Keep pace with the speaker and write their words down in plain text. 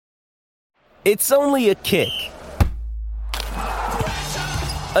It's only a kick,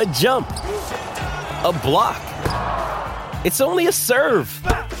 a jump, a block. It's only a serve.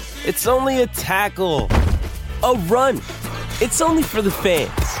 It's only a tackle, a run. It's only for the fans.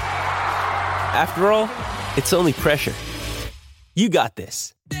 After all, it's only pressure. You got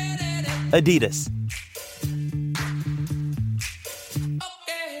this. Adidas.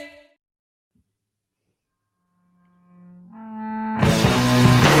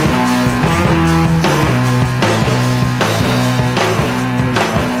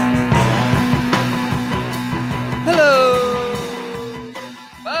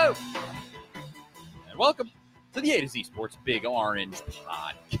 Welcome to the A to Z Sports Big Orange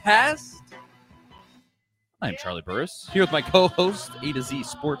Podcast. I'm Charlie Burris, here with my co-host, A to Z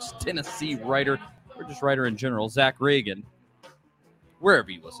Sports Tennessee writer, or just writer in general, Zach Reagan. Wherever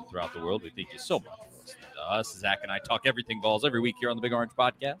you listen throughout the world, we thank you so much for listening to us. Zach and I talk everything balls every week here on the Big Orange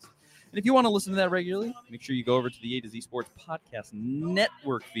Podcast. And if you want to listen to that regularly, make sure you go over to the A to Z Sports Podcast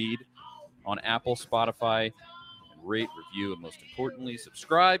Network feed on Apple, Spotify, and rate, review, and most importantly,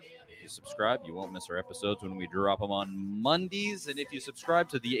 subscribe. You subscribe, you won't miss our episodes when we drop them on Mondays. And if you subscribe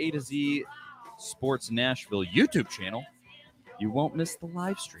to the A to Z Sports Nashville YouTube channel, you won't miss the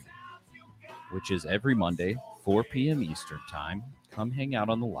live stream, which is every Monday, 4 p.m. Eastern time. Come hang out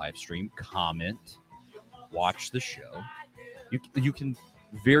on the live stream, comment, watch the show. You can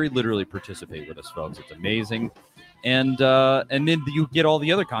very literally participate with us, folks. It's amazing. And then you get all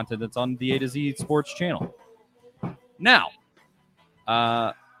the other content that's on the A to Z Sports channel. Now,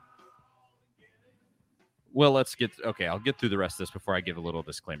 well, I'll get through the rest of this before I give a little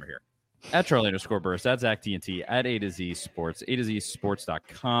disclaimer here. At Charlie_Burst, at Zach TNT, at A to Z Sports, A to Z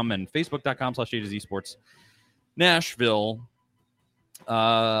Sports.com, and Facebook.com/A to Z Sports Nashville.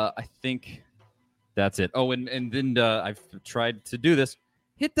 I think that's it. Oh, and then I've tried to do this.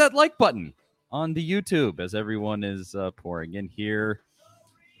 Hit that like button on the YouTube as everyone is pouring in here.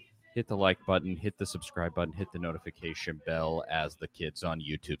 Hit the like button, hit the subscribe button, hit the notification bell, as the kids on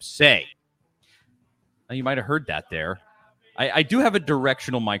YouTube say. Now, you might have heard that there. I do have a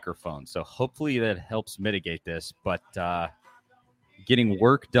directional microphone, so hopefully that helps mitigate this. But getting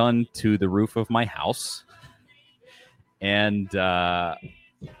work done to the roof of my house, and did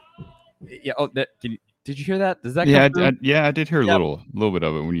you hear that? Does that? I did hear a little bit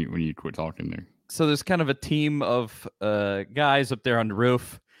of it when you quit talking there. So there's kind of a team of guys up there on the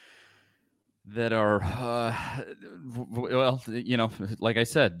roof that are, like I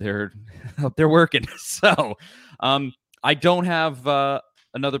said, they're up there working. So I don't have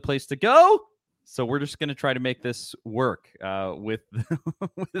another place to go. So we're just going to try to make this work with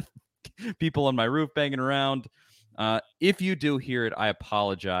people on my roof banging around. If you do hear it, I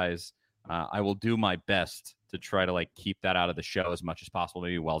apologize. I will do my best to try to keep that out of the show as much as possible.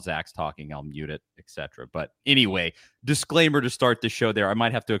 Maybe while Zach's talking, I'll mute it, etc. But anyway, disclaimer to start the show there. I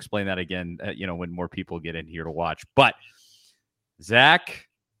might have to explain that again, when more people get in here to watch. But Zach,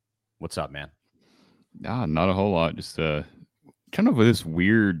 what's up, man? Not a whole lot. Just kind of this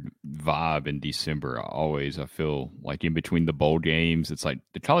weird vibe in December. I feel like in between the bowl games, it's like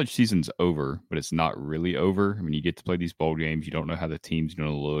the college season's over, but it's not really over. I mean, you get to play these bowl games. You don't know how the team's going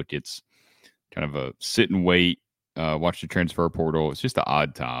to look. It's kind of a sit and wait, watch the transfer portal. It's just an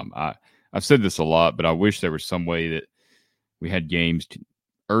odd time. I've said this a lot, but I wish there was some way that we had games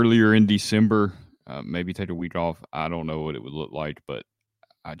earlier in December, maybe take a week off. I don't know what it would look like, but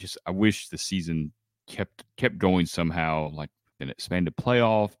I wish the season kept going somehow, then expanded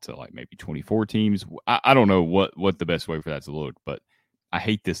playoff to maybe 24 teams. I don't know what the best way for that to look, but I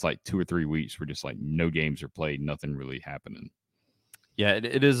hate this 2 or 3 weeks where just no games are played, nothing really happening. Yeah,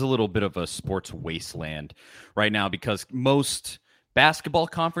 it is a little bit of a sports wasteland right now because most basketball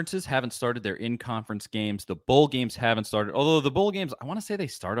conferences haven't started their in-conference games. The bowl games haven't started, although the bowl games, I want to say they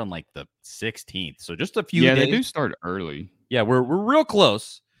start on the 16th. So just a few days. Yeah, they do start early. Yeah, we're real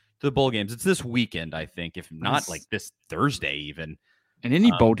close to the bowl games. It's this weekend, I think, if not this Thursday even. And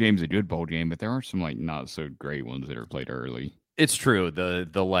any bowl game is a good bowl game, but there are some not so great ones that are played early. It's true.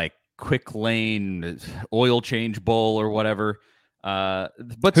 The quick lane oil change bowl or whatever.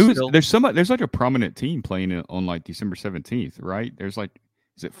 But there's a prominent team playing it on December 17th, right? There's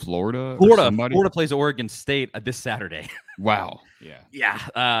is it Florida? Florida plays Oregon State this Saturday. Wow.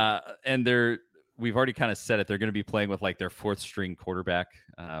 Yeah. And we've already kind of said it. They're going to be playing with their fourth string quarterback.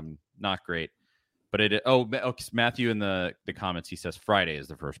 Not great, but Matthew in the comments, he says Friday is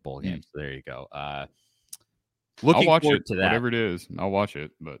the first bowl game. So there you go. Looking forward to that. Whatever it is, I'll watch it.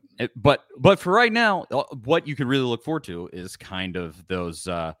 But for right now, what you could really look forward to is kind of those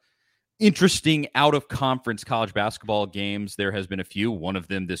interesting out-of-conference college basketball games. There has been a few. One of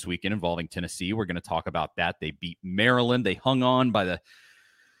them this weekend involving Tennessee. We're going to talk about that. They beat Maryland. They hung on by the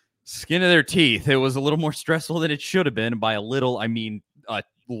skin of their teeth. It was a little more stressful than it should have been. By a little, I mean a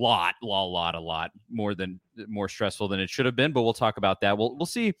lot more stressful than it should have been. But we'll talk about that. We'll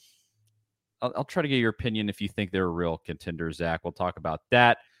see. I'll try to get your opinion if you think they're a real contender, Zach. We'll talk about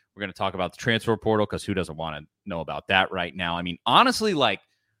that. We're going to talk about the transfer portal because who doesn't want to know about that right now? I mean, honestly,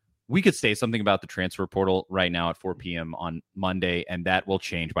 we could say something about the transfer portal right now at 4 p.m. on Monday, and that will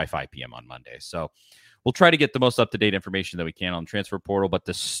change by 5 p.m. on Monday. So we'll try to get the most up-to-date information that we can on the transfer portal. But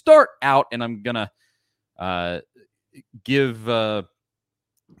to start out, and I'm going to give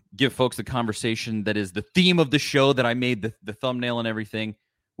folks the conversation that is the theme of the show that I made the thumbnail and everything.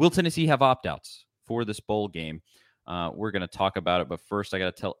 Will Tennessee have opt-outs for this bowl game? We're going to talk about it, but first I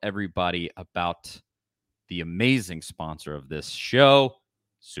got to tell everybody about the amazing sponsor of this show,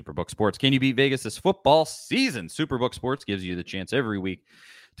 Superbook Sports. Can you beat Vegas this football season? Superbook Sports gives you the chance every week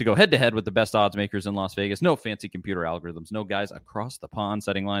to go head-to-head with the best odds makers in Las Vegas. No fancy computer algorithms, no guys across the pond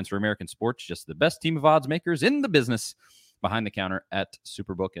setting lines for American sports, just the best team of odds makers in the business behind the counter at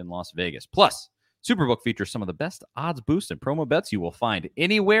Superbook in Las Vegas. Plus, Superbook features some of the best odds boosts and promo bets you will find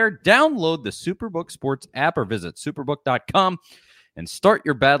anywhere. Download the Superbook Sports app or visit superbook.com and start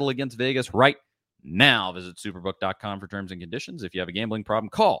your battle against Vegas right now. Visit superbook.com for terms and conditions. If you have a gambling problem,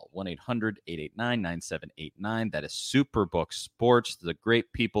 call 1-800-889-9789. That is Superbook Sports, the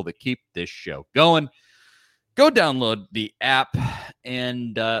great people that keep this show going. Go download the app.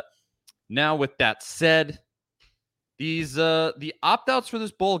 And now with that said, the opt-outs for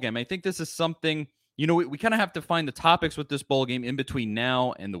this bowl game, I think this is something, we kind of have to find the topics with this bowl game in between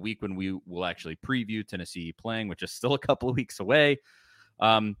now and the week when we will actually preview Tennessee playing, which is still a couple of weeks away.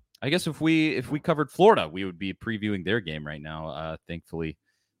 I guess if we covered Florida, we would be previewing their game right now. Thankfully,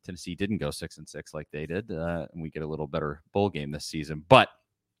 Tennessee didn't go 6-6 like they did, and we get a little better bowl game this season. But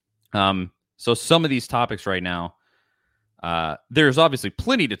so some of these topics right now, there's obviously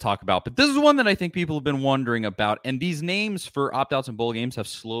plenty to talk about, but this is one that I think people have been wondering about. And these names for opt-outs and bowl games have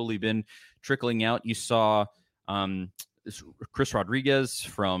slowly been trickling out. You saw Chris Rodriguez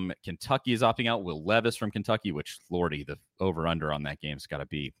from Kentucky is opting out. Will Levis from Kentucky, which, Lordy, the over-under on that game's got to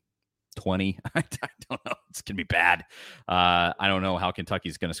be 20. I don't know. It's going to be bad. I don't know how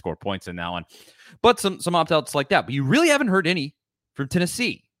Kentucky's going to score points in that one. But some opt-outs like that. But you really haven't heard any from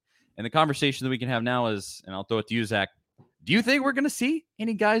Tennessee. And the conversation that we can have now is, and I'll throw it to you, Zach, do you think we're going to see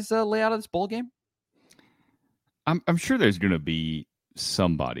any guys lay out of this bowl game? I'm sure there's going to be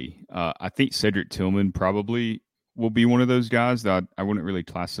somebody. I think Cedric Tillman probably will be one of those guys that I wouldn't really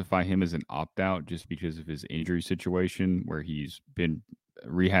classify him as an opt-out just because of his injury situation where he's been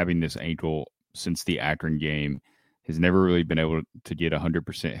rehabbing this ankle since the Akron game. Has never really been able to get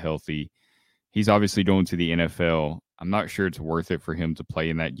 100% healthy. He's obviously going to the NFL. I'm not sure it's worth it for him to play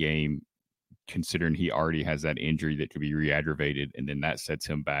in that game, considering he already has that injury that could be re-aggravated, and then that sets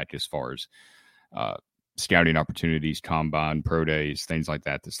him back as far as scouting opportunities, combine, pro days, things like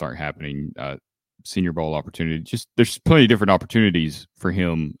that start happening, Senior Bowl opportunity. Just there's plenty of different opportunities for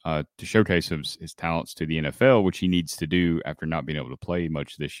him to showcase his talents to the NFL, which he needs to do after not being able to play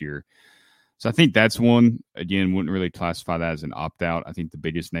much this year. So I think that's one. Again, wouldn't really classify that as an opt-out. I think the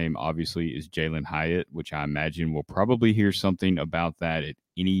biggest name, obviously, is Jalen Hyatt, which I imagine we'll probably hear something about that at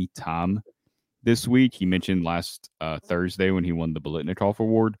any time this week. He mentioned last Thursday when he won the Biletnikoff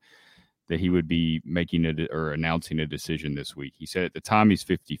Award that he would be making announcing a decision this week. He said at the time he's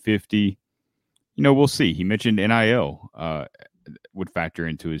 50-50. We'll see. He mentioned NIL would factor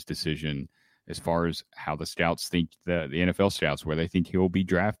into his decision as far as how the scouts think, the NFL scouts, where they think he'll be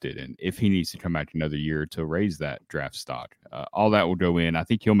drafted and if he needs to come back another year to raise that draft stock. All that will go in. I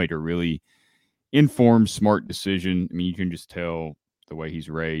think he'll make a really informed, smart decision. I mean, you can just tell the way he's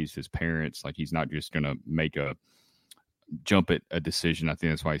raised, his parents, like he's not just going to make a jump at a decision. I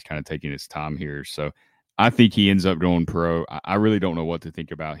think that's why he's kind of taking his time here. So I think he ends up going pro. I really don't know what to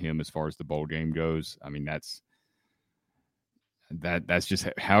think about him as far as the bowl game goes. I mean, that's just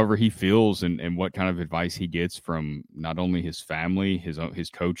however he feels and what kind of advice he gets from not only his family, his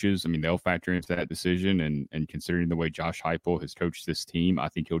coaches. I mean, they'll factor into that decision. And considering the way Josh Heupel has coached this team, I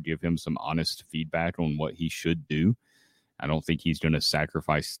think he'll give him some honest feedback on what he should do. I don't think he's going to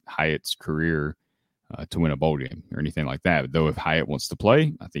sacrifice Hyatt's career to win a bowl game or anything like that. Though if Hyatt wants to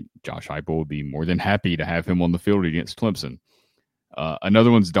play, I think Josh Heupel would be more than happy to have him on the field against Clemson.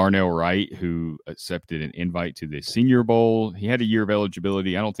 Another one's Darnell Wright, who accepted an invite to the Senior Bowl. He had a year of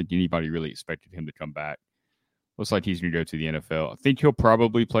eligibility. I don't think anybody really expected him to come back. Looks like he's going to go to the NFL. I think he'll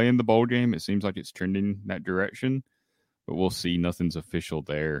probably play in the bowl game. It seems like it's trending that direction, but we'll see. Nothing's official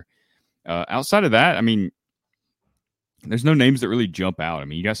there. Outside of that, I mean, there's no names that really jump out. I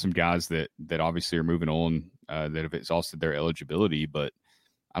mean, you got some guys that obviously are moving on that have exhausted their eligibility, but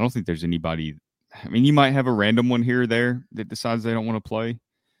I don't think there's anybody. I mean, you might have a random one here or there that decides they don't want to play.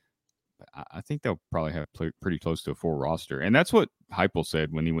 But I think they'll probably have pretty close to a full roster. And that's what Heupel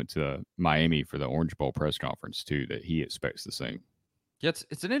said when he went to Miami for the Orange Bowl press conference, too, that he expects the same. Yeah,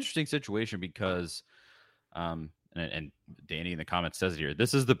 it's an interesting situation because, and Danny in the comments says it here,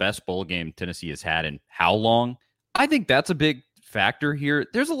 this is the best bowl game Tennessee has had in how long? I think that's a big factor here.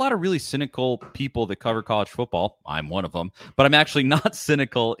 There's a lot of really cynical people that cover college football. I'm one of them, but I'm actually not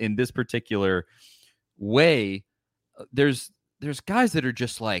cynical in this particular way. There's guys that are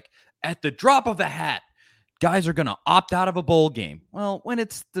just like, at the drop of a hat, guys are going to opt out of a bowl game. Well, when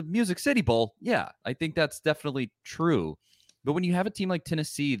it's the Music City Bowl, yeah, I think that's definitely true. But when you have a team like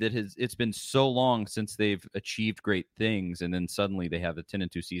Tennessee that it's been so long since they've achieved great things, and then suddenly they have the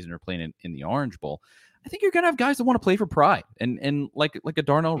 10-2 season or playing in the Orange Bowl, I think you're going to have guys that want to play for pride and like a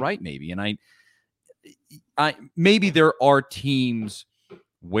Darnell Wright maybe. And I maybe there are teams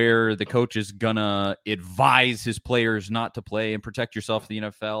where the coach is going to advise his players not to play and protect yourself in the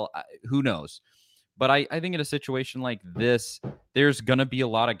NFL. Who knows? But I think in a situation like this, there's going to be a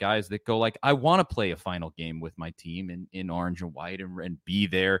lot of guys that go like, I want to play a final game with my team in orange and white and be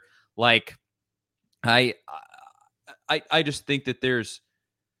there. Like, I just think that there's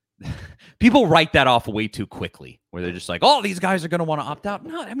people write that off way too quickly, where they're just like, oh, these guys are going to want to opt out.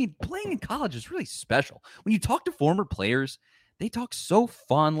 No, I mean, playing in college is really special. When you talk to former players, they talk so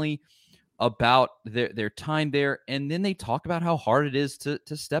fondly about their time there, and then they talk about how hard it is to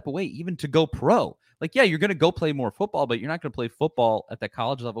step away, even to go pro. Like, yeah, you're going to go play more football, but you're not going to play football at that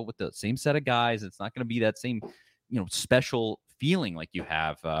college level with the same set of guys. It's not going to be that same, special feeling like you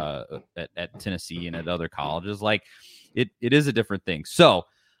have at Tennessee and at other colleges. Like, it is a different thing. So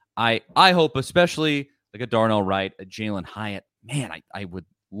I hope, especially like a Darnell Wright, a Jalen Hyatt, man, I would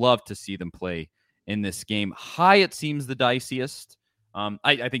love to see them play in this game. Hyatt seems the diciest.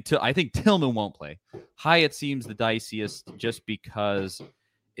 I think Tillman won't play. Hyatt seems the diciest just because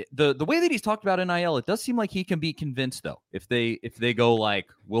the way that he's talked about NIL, it does seem like he can be convinced though. If they go like,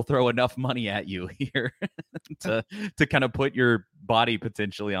 we'll throw enough money at you here to kind of put your body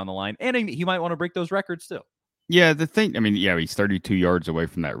potentially on the line, and he might want to break those records too. Yeah, the thing, I mean, yeah, he's 32 yards away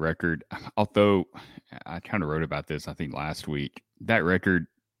from that record. Although I kind of wrote about this, I think last week, that record,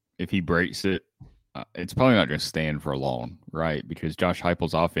 if he breaks it, it's probably not going to stand for long, right? Because Josh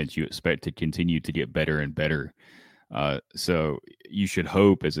Heupel's offense, you expect to continue to get better and better. So you should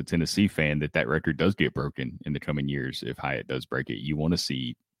hope as a Tennessee fan that record does get broken in the coming years. If Hyatt does break it, you want to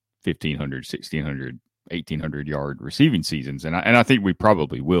see 1,500, 1,600, 1,800 yard receiving seasons. And I think we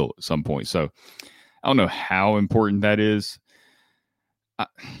probably will at some point. So I don't know how important that is.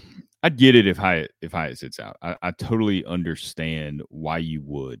 I'd get it if Hyatt sits out. I totally understand why you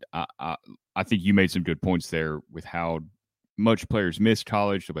would. I think you made some good points there with how much players miss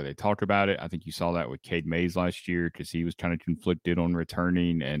college, the way they talk about it. I think you saw that with Cade Mays last year because he was kind of conflicted on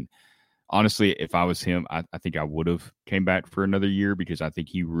returning. And honestly, if I was him, I think I would have came back for another year because I think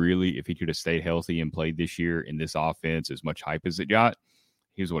he really, if he could have stayed healthy and played this year in this offense, as much hype as it got,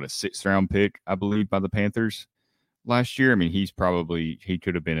 he was a 6th round pick, I believe, by the Panthers last year. I mean, he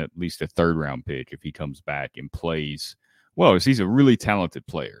could have been at least a 3rd round pick if he comes back and plays well. He's a really talented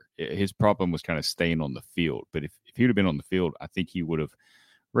player. His problem was kind of staying on the field. But if he would have been on the field, I think he would have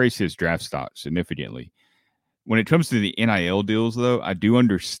raised his draft stock significantly. When it comes to the NIL deals, though, I do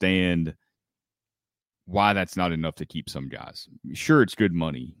understand why that's not enough to keep some guys. Sure, it's good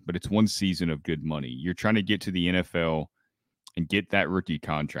money, but it's one season of good money. You're trying to get to the NFL and get that rookie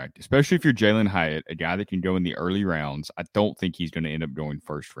contract, especially if you're Jalen Hyatt, a guy that can go in the early rounds. I don't think he's going to end up going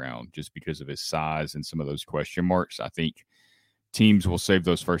 1st round just because of his size and some of those question marks. I think teams will save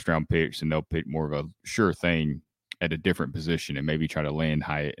those 1st round picks and they'll pick more of a sure thing at a different position and maybe try to land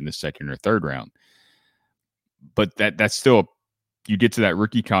Hyatt in the 2nd or 3rd round. But that's still, you get to that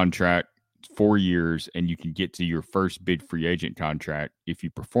rookie contract, 4 years, and you can get to your first big free agent contract if you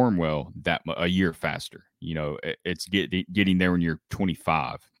perform well a year faster. It's getting there when you're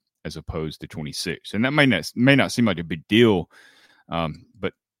 25 as opposed to 26, and that may not seem like a big deal,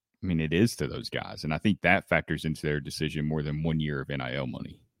 but I mean it is to those guys, and I think that factors into their decision more than 1 year of NIL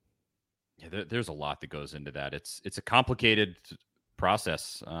money. Yeah, there's a lot that goes into that. It's a complicated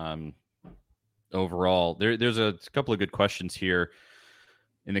process. Overall, there's a couple of good questions here.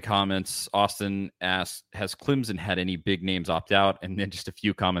 In the comments, Austin asked, has Clemson had any big names opt out? And then just a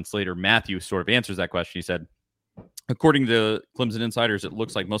few comments later, Matthew sort of answers that question. He said, according to Clemson insiders, it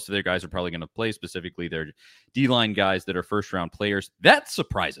looks like most of their guys are probably going to play, specifically their D-line guys that are 1st-round players. That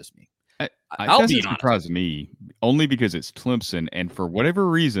surprises me. It I'll doesn't be honest. surprise me only because it's Clemson, and for whatever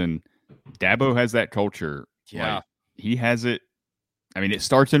reason, Dabo has that culture. Yeah. Like, he has it. I mean, it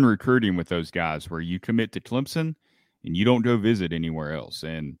starts in recruiting with those guys where you commit to Clemson and you don't go visit anywhere else.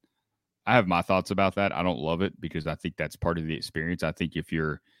 And I have my thoughts about that. I don't love it because I think that's part of the experience. I think if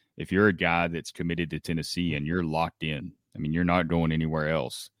you're a guy that's committed to Tennessee and you're locked in, I mean, you're not going anywhere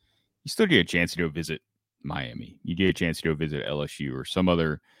else. You still get a chance to go visit Miami. You get a chance to go visit LSU or some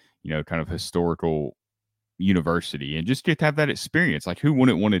other, kind of historical university and just get to have that experience. Like, who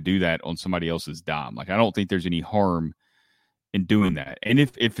wouldn't want to do that on somebody else's dime? Like, I don't think there's any harm in doing that. And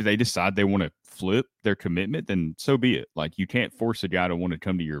if they decide they want to flip their commitment, then so be it. Like, you can't force a guy to want to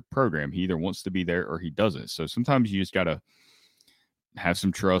come to your program. He either wants to be there or he doesn't. So sometimes you just got to have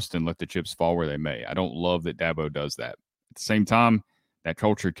some trust and let the chips fall where they may. I don't love that Dabo does that. At the same time, that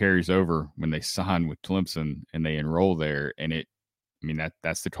culture carries over when they sign with Clemson and they enroll there. And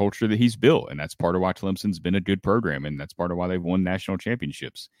that's the culture that he's built. And that's part of why Clemson's been a good program. And that's part of why they've won national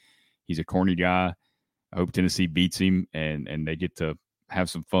championships. He's a corny guy. I hope Tennessee beats him and they get to have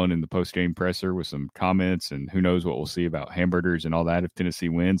some fun in the post-game presser with some comments, and who knows what we'll see about hamburgers and all that if Tennessee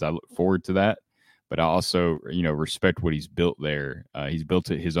wins. I look forward to that. But I also, respect what he's built there. He's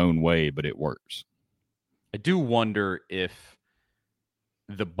built it his own way, but it works. I do wonder if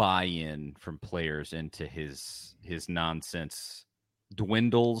the buy-in from players into his nonsense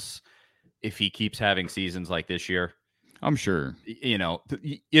dwindles if he keeps having seasons like this year. I'm sure.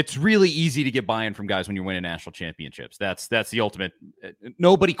 It's really easy to get buy-in from guys when you're winning national championships. That's the ultimate.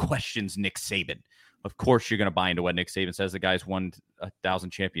 Nobody questions Nick Saban. Of course, you're going to buy into what Nick Saban says. The guy's won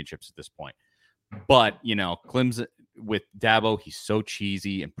 1,000 championships at this point. But Clemson with Dabo, he's so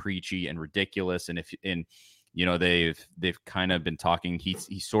cheesy and preachy and ridiculous. And they've kind of been talking.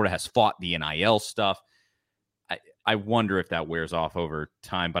 He sort of has fought the NIL stuff. I wonder if that wears off over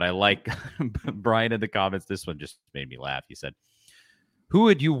time, but I like Brian in the comments. This one just made me laugh. He said, "Who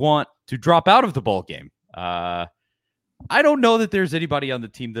would you want to drop out of the bowl game?" I don't know that there's anybody on the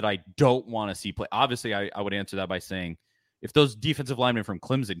team that I don't want to see play. Obviously, I would answer that by saying if those defensive linemen from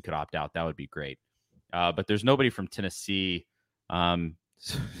Clemson could opt out, that would be great. But there's nobody from Tennessee.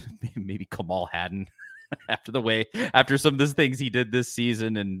 Maybe Kamal Hadden. After some of the things he did this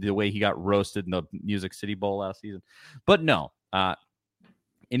season and the way he got roasted in the Music City Bowl last season. But no,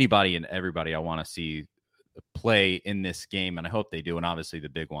 anybody and everybody I want to see play in this game, and I hope they do. And obviously the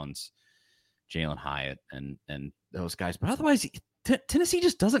big ones, Jalen Hyatt and those guys. But otherwise, Tennessee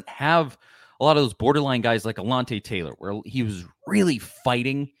just doesn't have a lot of those borderline guys like Alontae Taylor, where he was really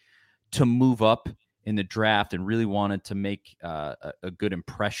fighting to move up in the draft and really wanted to make a good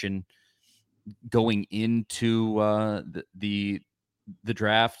impression going into the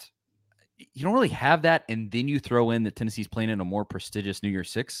draft. You don't really have that, and then you throw in that Tennessee's playing in a more prestigious New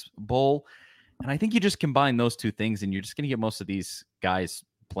Year's Six bowl, and I think you just combine those two things, and you're just going to get most of these guys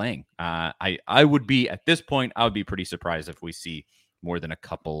playing. I would be at this point, I would be pretty surprised if we see more than a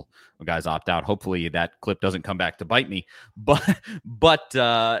couple of guys opt out. Hopefully that clip doesn't come back to bite me, but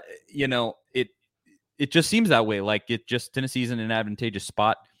it just seems that way. Like Tennessee's in an advantageous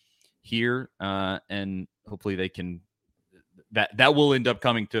spot here, and hopefully they can that will end up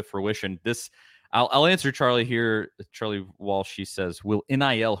coming to fruition. I'll answer Charlie here. Charlie Walsh, she says, will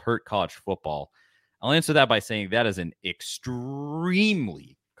NIL hurt college football? I'll answer that by saying that is an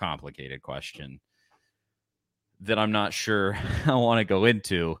extremely complicated question that I'm not sure I want to go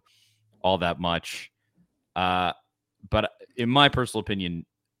into all that much. But in my personal opinion,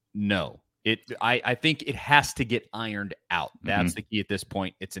 no. I think it has to get ironed out. That's the key at this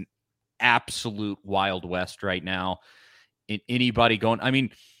point. It's an absolute Wild West right now. Anybody going, I mean,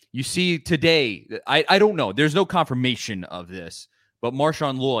 you see today, I don't know. There's no confirmation of this, but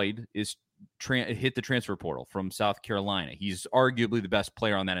Marshawn Lloyd is hit the transfer portal from South Carolina. He's arguably the best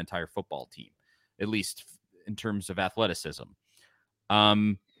player on that entire football team, at least in terms of athleticism.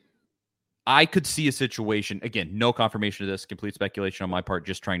 I could see a situation, again, no confirmation of this, complete speculation on my part,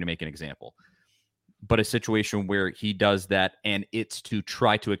 just trying to make an example, but a situation where he does that and it's to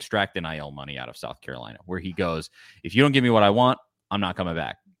try to extract NIL money out of South Carolina, where he goes, if you don't give me what I want, I'm not coming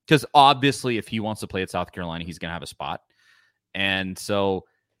back. Because obviously if he wants to play at South Carolina, he's going to have a spot. And so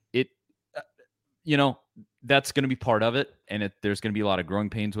that's going to be part of it. And there's going to be a lot of growing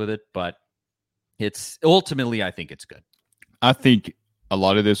pains with it, but it's ultimately, I think it's good. I think a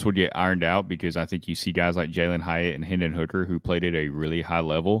lot of this will get ironed out because I think you see guys like Jalen Hyatt and Hendon Hooker who played at a really high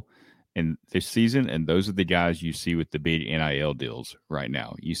level in this season, and those are the guys you see with the big NIL deals right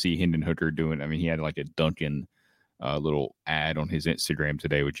now. You see Hendon Hooker he had like a Dunkin' little ad on his Instagram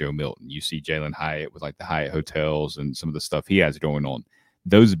today with Joe Milton. You see Jalen Hyatt with like the Hyatt hotels and some of the stuff he has going on.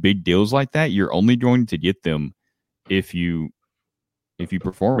 those big deals like that, you're only going to get them if you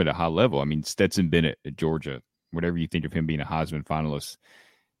perform at a high level. I mean, Stetson Bennett at Georgia, whatever you think of him being a Heisman finalist,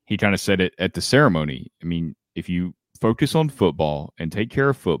 he kind of said it at the ceremony. I mean, if you focus on football and take care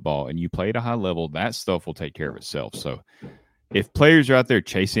of football and you play at a high level, that stuff will take care of itself. So if players are out there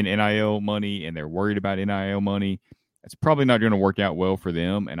chasing NIL money and they're worried about NIL money, it's probably not going to work out well for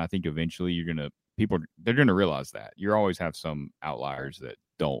them. And I think eventually they're going to realize that. You always have some outliers that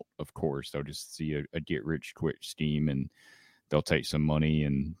don't, of course. They'll just see a get rich quick scheme and they'll take some money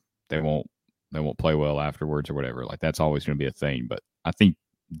and they won't play well afterwards or whatever. Like, that's always going to be a thing. But I think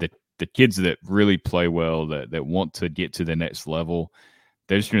the kids that really play well, that want to get to the next level,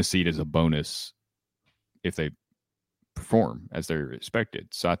 they're just going to see it as a bonus if they perform as they're expected.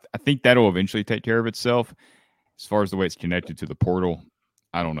 So I think that'll eventually take care of itself. As far as the way it's connected to the portal,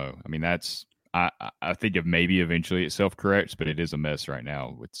 I don't know. I mean, I think if maybe eventually it self-corrects, but it is a mess right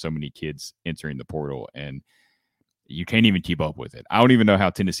now with so many kids entering the portal, and you can't even keep up with it. I don't even know how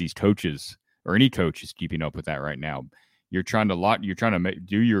Tennessee's coaches or any coach is keeping up with that right now. You're trying to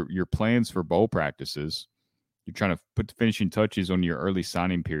do your plans for bowl practices. You're trying to put the finishing touches on your early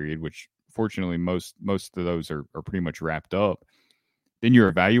signing period, which fortunately most of those are pretty much wrapped up. Then you're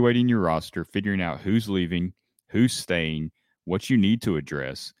evaluating your roster, figuring out who's leaving, who's staying, what you need to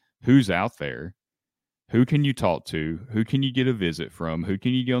address, who's out there, who can you talk to, who can you get a visit from, who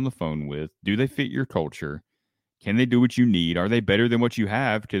can you get on the phone with, do they fit your culture, can they do what you need, are they better than what you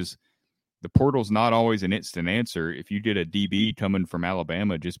have? Because the portal's not always an instant answer. If you get a DB coming from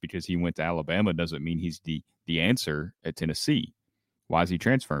Alabama just because he went to Alabama doesn't mean he's the answer at Tennessee. Why is he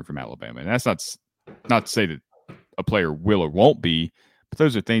transferring from Alabama? And that's not to say that a player will or won't be, but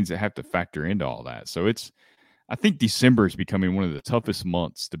those are things that have to factor into all that. So I think December is becoming one of the toughest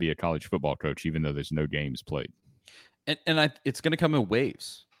months to be a college football coach, even though there's no games played. And it's going to come in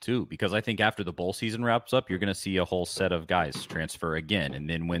waves too, because I think after the bowl season wraps up, you're going to see a whole set of guys transfer again. And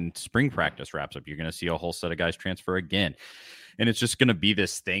then when spring practice wraps up, you're going to see a whole set of guys transfer again. And it's just going to be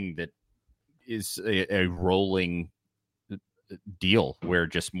this thing that is a rolling deal where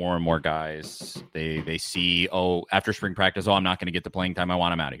just more and more guys, they see, after spring practice, I'm not going to get the playing time. I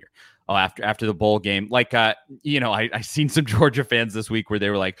want him out of here. After the bowl game, like, I seen some Georgia fans this week where they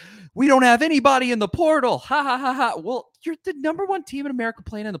were like, we don't have anybody in the portal. Ha ha ha ha. Well, you're the number one team in America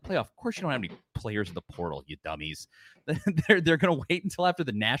playing in the playoff. Of course you don't have any players in the portal, you dummies. They're going to wait until after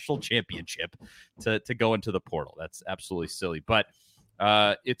the national championship to go into the portal. That's absolutely silly. But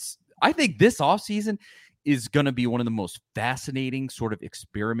I think this offseason is going to be one of the most fascinating sort of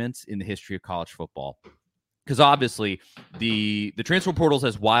experiments in the history of college football. Because obviously the transfer portal is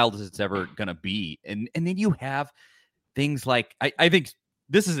as wild as it's ever going to be. And then you have things like, I think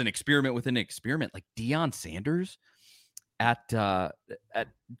this is an experiment within an experiment, like Deion Sanders at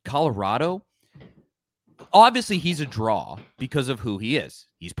Colorado. Obviously he's a draw because of who he is.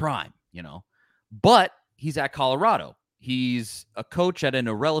 He's prime, but he's at Colorado. He's a coach at an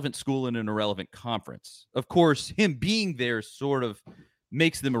irrelevant school in an irrelevant conference. Of course, him being there sort of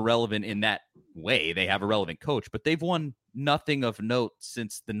makes them irrelevant in that way. They have a relevant coach, but they've won nothing of note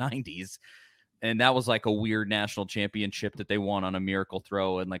since the 90s. And that was like a weird national championship that they won on a miracle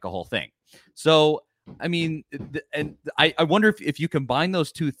throw and like a whole thing. So, I mean, and I wonder if you combine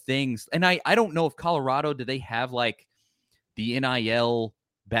those two things, and I don't know if Colorado, do they have like the NIL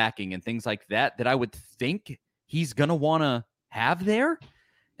backing and things like that I would think he's going to want to have there.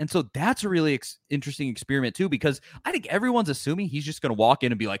 And so that's a really interesting experiment too, because I think everyone's assuming he's just going to walk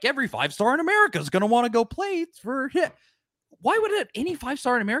in and be like, every 5-star in America is going to want to go play for him. Why would any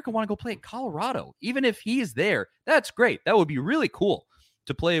 5-star in America want to go play at Colorado? Even if he is there, that's great. That would be really cool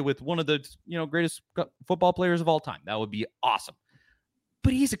to play with one of the greatest football players of all time. That would be awesome.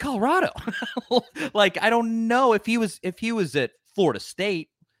 But he's at Colorado. Like, I don't know if he was at Florida State,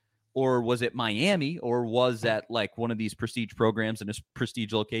 or was it Miami, or was at like one of these prestige programs in a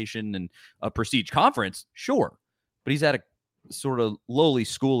prestige location and a prestige conference? Sure. But he's at a sort of lowly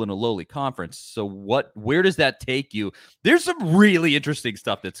school in a lowly conference. So where does that take you? There's some really interesting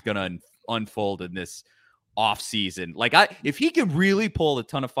stuff that's going to unfold in this off season. Like, if he can really pull a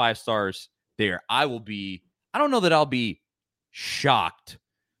ton of 5 stars there, I don't know that I'll be shocked,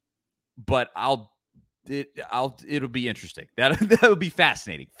 but it'll be interesting. That'll be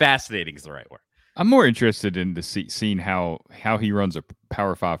fascinating. Fascinating is the right word. I'm more interested in seeing how he runs a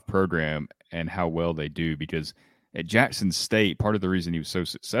Power 5 program and how well they do, because at Jackson State, part of the reason he was so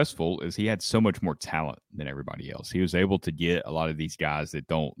successful is he had so much more talent than everybody else. He was able to get a lot of these guys that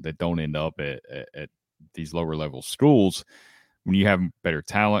don't end up at these lower level schools. When you have better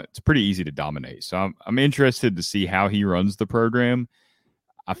talent, it's pretty easy to dominate. So I'm interested to see how he runs the program.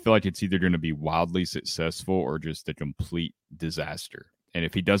 I feel like it's either going to be wildly successful or just a complete disaster. And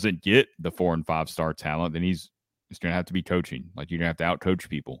if he doesn't get the 4 and 5 star talent, then he's going to have to be coaching. Like, you're going to have to outcoach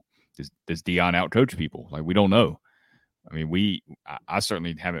people. Does Dion outcoach people? Like, we don't know. I mean, I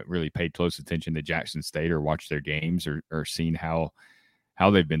certainly haven't really paid close attention to Jackson State or watched their games or seen how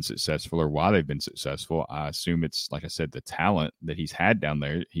they've been successful or why they've been successful. I assume it's, like I said, the talent that he's had down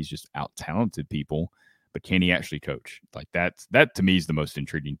there. He's just out-talented people, but can he actually coach? Like, that to me is the most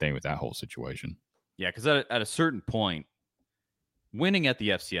intriguing thing with that whole situation. Yeah, because at a certain point, winning at the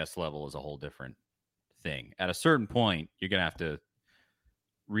FCS level is a whole different thing. At a certain point, you're going to have to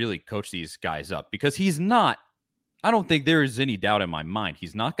really coach these guys up because he's not, I don't think there is any doubt in my mind,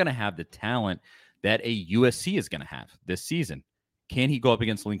 he's not going to have the talent that a USC is going to have this season. Can he go up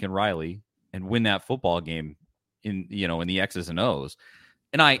against Lincoln Riley and win that football game in the X's and O's?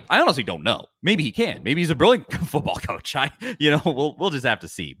 And I honestly don't know. Maybe he can. Maybe he's a brilliant football coach. We'll just have to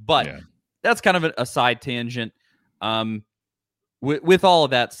see. But that's kind of a side tangent. With all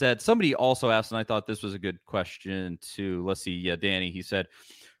of that said, somebody also asked, and I thought this was a good question too. Let's see. Yeah, Danny, he said,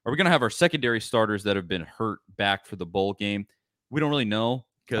 are we going to have our secondary starters that have been hurt back for the bowl game? We don't really know.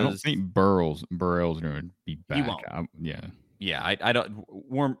 I don't think Burrell's going to be back. He won't. Yeah, I don't.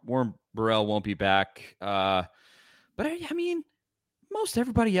 Warren Burrell won't be back. But I mean, most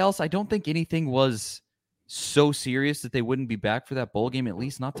everybody else, I don't think anything was so serious that they wouldn't be back for that bowl game. At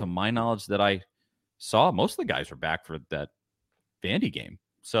least not to my knowledge that I saw. Most of the guys were back for that Vandy game.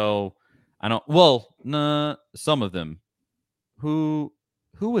 So I don't. Well, nah, some of them. Who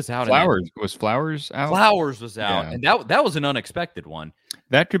was out? Was Flowers out? Flowers was out, and that was an unexpected one.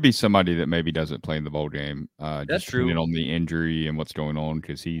 That could be somebody that maybe doesn't play in the bowl game. That's true. Depending on the injury and what's going on,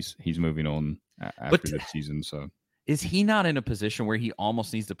 because he's moving on after this season. So is he not in a position where he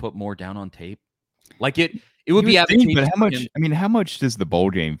almost needs to put more down on tape? Like it would be advantageous. But how much? I mean, how much does the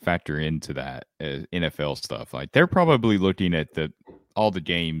bowl game factor into that NFL stuff? Like, they're probably looking at all the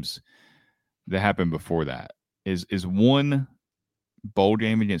games that happened before that. Is one bowl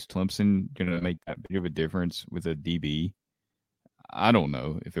game against Clemson going to make that big of a difference with a DB? I don't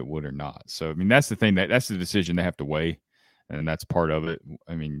know if it would or not. So, I mean, that's the thing, that's the decision they have to weigh, and that's part of it.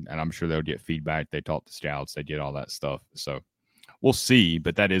 I mean, and I'm sure they'll get feedback. They talk to scouts, they get all that stuff. So we'll see,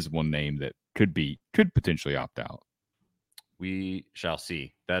 but that is one name that could potentially opt out. We shall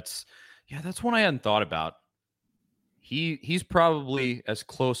see. That's one I hadn't thought about. He's probably as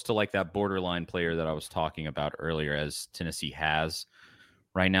close to like that borderline player that I was talking about earlier as Tennessee has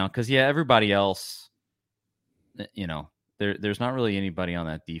right now. Because everybody else, there's not really anybody on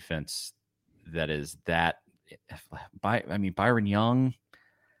that defense that is that. Byron Young,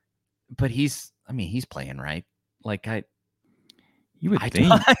 but he's playing, right. Like you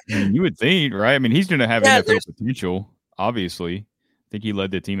would think, right? I mean, he's going to have NFL potential. Obviously, I think he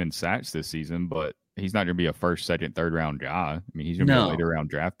led the team in sacks this season, but he's not going to be a first, second, third round guy. I mean, he's going to be a later round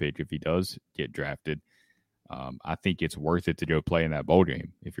draft pick if he does get drafted. I think it's worth it to go play in that bowl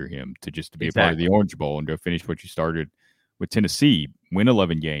game if you're him, to be a part of the Orange Bowl and go finish what you started with Tennessee, win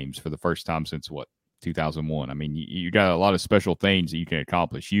 11 games for the first time since 2001. I mean, you got a lot of special things that you can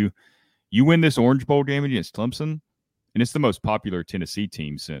accomplish. You win this Orange Bowl game against Clemson, and it's the most popular Tennessee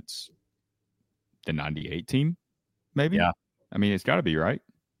team since the 98 team, maybe. Yeah. I mean, it's got to be, right?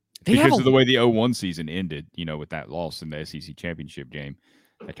 Because of the way the 0-1 season ended, with that loss in the SEC championship game,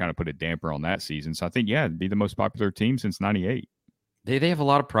 that kind of put a damper on that season. So I think, it'd be the most popular team since 98. They have a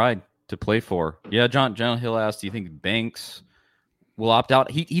lot of pride to play for. Yeah, John Hill asked, do you think Banks will opt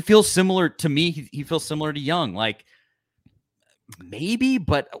out? He feels similar to me. He feels similar to Young. Like, maybe,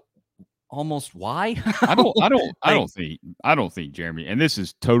 but almost why? I don't think Jeremy, and this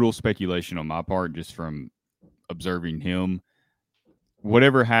is total speculation on my part, just from observing him.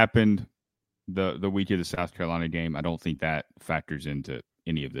 Whatever happened the week of the South Carolina game, I don't think that factors into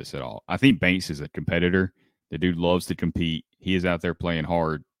any of this at all. I think Banks is a competitor. The dude loves to compete. He is out there playing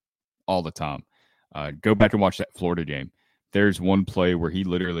hard all the time. Go back and watch that Florida game. There's one play where he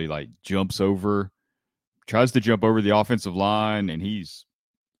literally tries to jump over the offensive line, and he's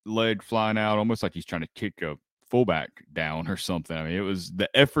leg flying out, almost like he's trying to kick a fullback down or something. I mean, it was the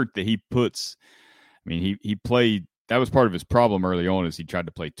effort that he puts. I mean, he played. That was part of his problem early on, is he tried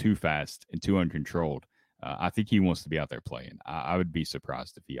to play too fast and too uncontrolled. I think he wants to be out there playing. I would be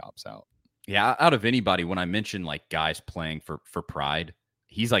surprised if he opts out. Yeah, out of anybody, when I mention like guys playing for pride,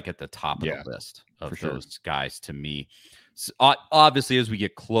 he's like at the top of the list of those guys to me. So, obviously, as we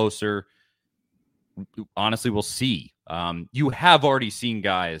get closer, honestly, we'll see. You have already seen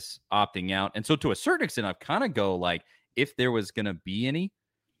guys opting out. And so to a certain extent, I've kind of go like, if there was going to be any,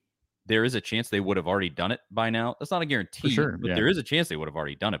 there is a chance they would have already done it by now. That's not a guarantee, For sure, but yeah. there is a chance they would have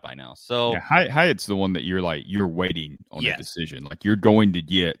already done it by now. So Hyatt's the one that you're waiting on a decision. Like you're going to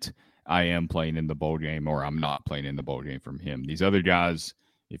get, I am playing in the bowl game or I'm not playing in the bowl game from him. These other guys,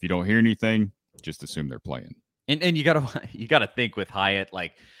 if you don't hear anything, just assume they're playing. And you gotta think with Hyatt,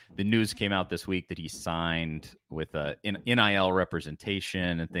 like the news came out this week that he signed with a NIL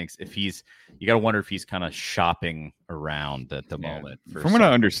representation and things. You gotta wonder if he's kind of shopping around at the moment. From what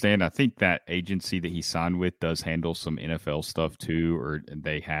I understand, I think that agency that he signed with does handle some NFL stuff too, or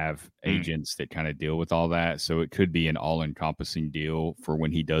they have agents that kind of deal with all that. So it could be an all-encompassing deal for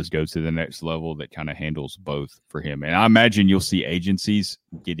when he does go to the next level that kind of handles both for him. And I imagine you'll see agencies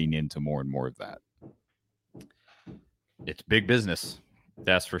getting into more and more of that. It's big business,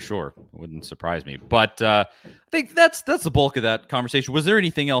 that's for sure. Wouldn't surprise me. But I think that's the bulk of that conversation. Was there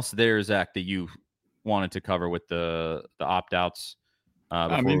anything else there, Zach, that you wanted to cover with the opt-outs?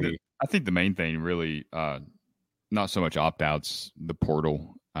 I think the main thing really, not so much opt-outs, the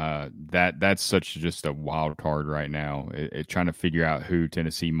portal. That's such just a wild card right now. Trying to figure out who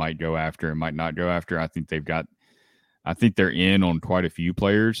Tennessee might go after and might not go after. I think they're in on quite a few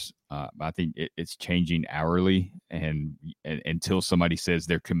players. I think it's changing hourly, and until somebody says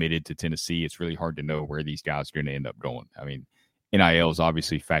they're committed to Tennessee, it's really hard to know where these guys are going to end up going. I mean, NIL is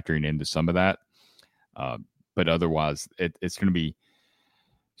obviously factoring into some of that, but otherwise, it's going to be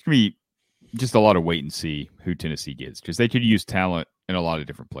just a lot of wait and see who Tennessee gets, because they could use talent in a lot of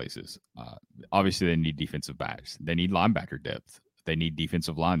different places. Obviously, they need defensive backs, they need linebacker depth. They need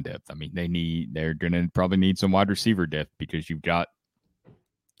defensive line depth. I mean, they're going to probably need some wide receiver depth because you've got,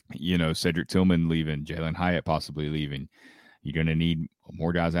 Cedric Tillman leaving, Jalen Hyatt possibly leaving. You're going to need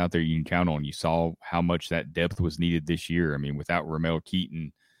more guys out there you can count on. You saw how much that depth was needed this year. I mean, without Ramel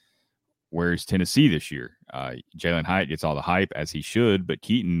Keaton, where's Tennessee this year? Jalen Hyatt gets all the hype, as he should, but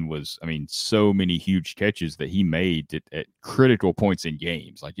Keaton was, so many huge catches that he made at critical points in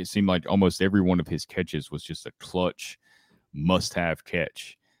games. Like, it seemed like almost every one of his catches was just a clutch must-have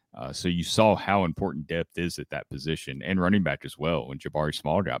catch. So you saw how important depth is at that position, and running back as well. When Jabari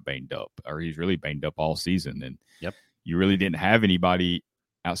Small got banged up, or he's really banged up all season, and you really didn't have anybody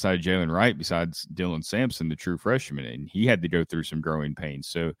outside of Jalen Wright besides Dylan Sampson, the true freshman, and he had to go through some growing pains.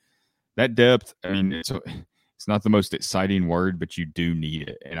 So that depth, it's not the most exciting word, but you do need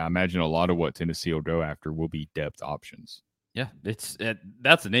it, and I imagine a lot of what Tennessee will go after will be depth options. Yeah, that's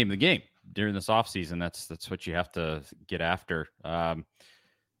the name of the game during this offseason. That's what you have to get after. I'm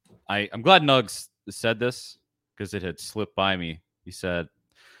glad Nugs said this because it had slipped by me. He said,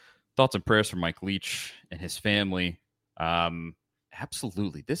 thoughts and prayers for Mike Leach and his family.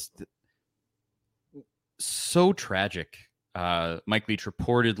 Absolutely. This so tragic. Mike Leach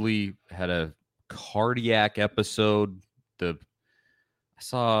reportedly had a cardiac episode. I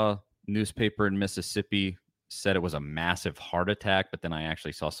saw a newspaper in Mississippi said it was a massive heart attack, but then I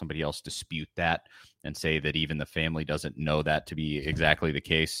actually saw somebody else dispute that and say that even the family doesn't know that to be exactly the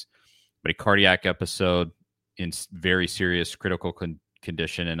case. But a cardiac episode in very serious critical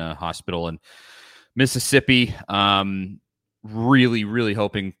condition in a hospital in Mississippi. Really, really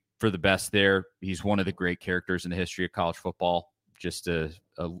hoping for the best there. He's one of the great characters in the history of college football. Just a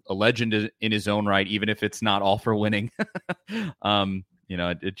legend in his own right, even if it's not all for winning.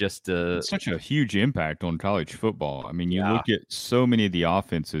 It just it's such a huge impact on college football. I mean, you look at so many of the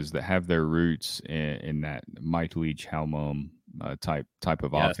offenses that have their roots in that Mike Leach, Halmum type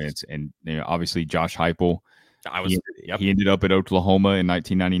of offense, and obviously Josh Heupel. He ended up at Oklahoma in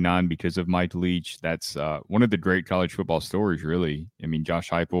 1999 because of Mike Leach. That's one of the great college football stories, really. I mean, Josh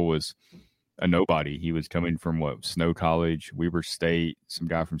Heupel was a nobody. He was coming from Snow College, Weber State, some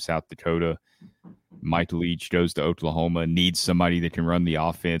guy from South Dakota. Mike Leach goes to Oklahoma, needs somebody that can run the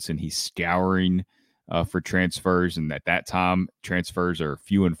offense, and he's scouring for transfers. And at that time, transfers are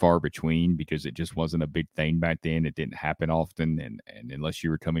few and far between because it just wasn't a big thing back then. It didn't happen often. And unless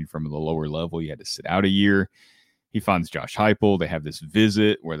you were coming from the lower level, you had to sit out a year. He finds Josh Heupel. They have this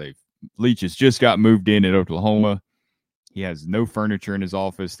visit where Leach has just got moved in at Oklahoma. He has no furniture in his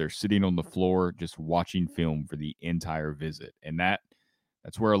office. They're sitting on the floor just watching film for the entire visit. And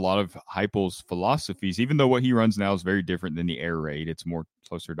that's where a lot of Heupel's philosophies, even though what he runs now is very different than the air raid, it's more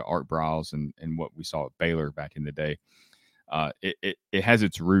closer to Art Briles and what we saw at Baylor back in the day. It has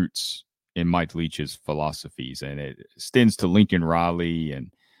its roots in Mike Leach's philosophies, and it extends to Lincoln Riley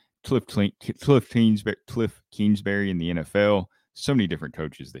and Cliff Kingsbury in the NFL. So many different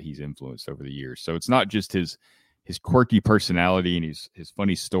coaches that he's influenced over the years. So it's not just his quirky personality and his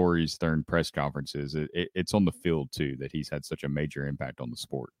funny stories during press conferences. It's on the field too that he's had such a major impact on the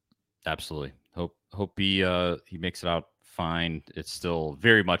sport. Absolutely. Hope he makes it out fine. It's still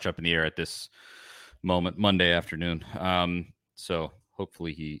very much up in the air at this moment, Monday afternoon. So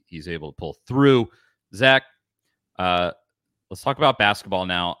hopefully he's able to pull through. Zach, let's talk about basketball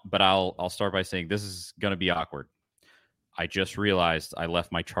now, but I'll start by saying this is going to be awkward. I just realized I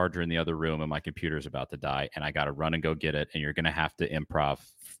left my charger in the other room and my computer's about to die, and I got to run and go get it. And you're going to have to improv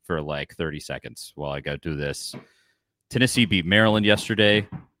for like 30 seconds while I go do this. Tennessee beat Maryland yesterday.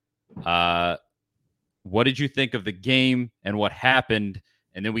 What did you think of the game and what happened?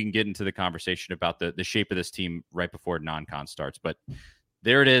 And then we can get into the conversation about the shape of this team right before non-con starts. But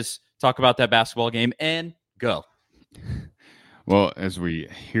there it is. Talk about that basketball game and go. Well, as we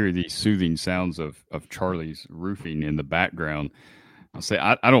hear the soothing sounds of Charlie's roofing in the background, I'll say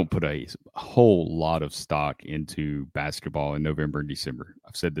I don't put a whole lot of stock into basketball in November and December.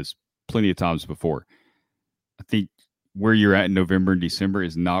 I've said this plenty of times before. I think where you're at in November and December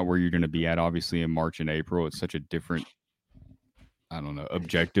is not where you're going to be at, obviously, in March and April. It's such a different,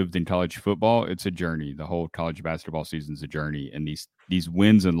 objective than college football. It's a journey. The whole college basketball season is a journey. And these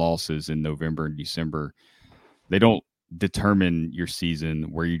wins and losses in November and December, they don't determine your season,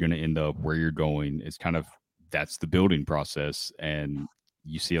 where you're going to end up, where you're going. It's kind of, that's the building process. And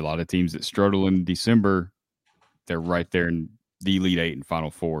you see a lot of teams that struggle in December. They're right there in the Elite Eight and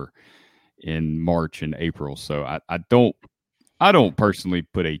Final Four in March and April. So I don't personally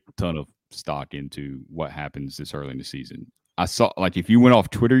put a ton of stock into what happens this early in the season. I saw, like, if you went off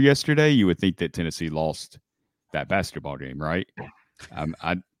Twitter yesterday, you would think that Tennessee lost that basketball game, right?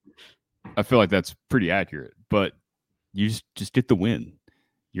 I feel like that's pretty accurate, but you just get the win.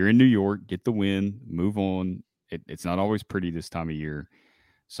 You're in New York, get the win, move on. It's not always pretty this time of year.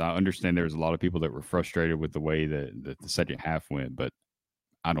 So I understand there's a lot of people that were frustrated with the way that the second half went, but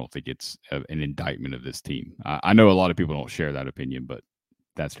I don't think it's an indictment of this team. I know a lot of people don't share that opinion, but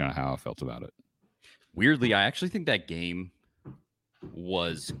that's kind of how I felt about it. Weirdly, I actually think that game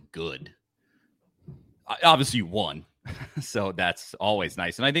was good. Obviously, you won, so that's always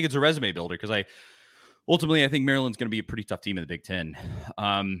nice. And I think it's a resume builder because I think Maryland's going to be a pretty tough team in the Big Ten,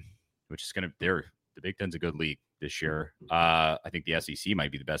 which is the Big Ten's a good league this year. I think the SEC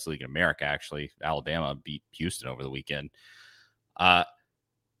might be the best league in America, actually. Alabama beat Houston over the weekend.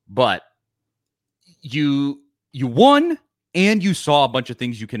 But you won, and you saw a bunch of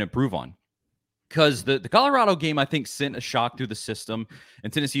things you can improve on. Because the Colorado game, I think, sent a shock through the system,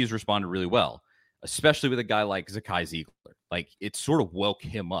 and Tennessee has responded really well, especially with a guy like Zakai Ziegler. Like, it sort of woke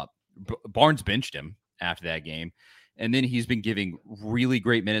him up. Barnes benched him after that game, and then he's been giving really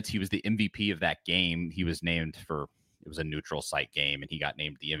great minutes. He was the MVP of that game. He was named it was a neutral site game, and he got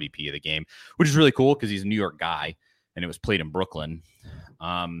named the MVP of the game, which is really cool because he's a New York guy, and it was played in Brooklyn.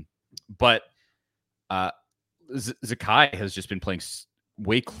 But Zakai has just been playing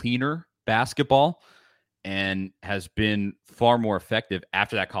way cleaner basketball and has been far more effective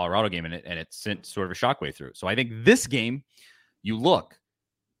after that Colorado game, and it sent sort of a shockwave through. So I think this game, you look,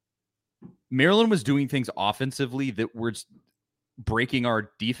 Maryland was doing things offensively that were breaking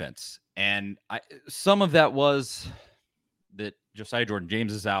our defense, and some of that was that Josiah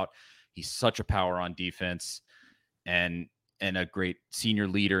Jordan-James is out. He's such a power on defense and a great senior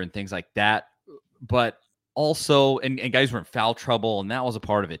leader and things like that. But also, and guys were in foul trouble, and that was a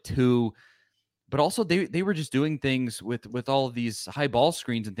part of it too. But also, they were just doing things with all of these high ball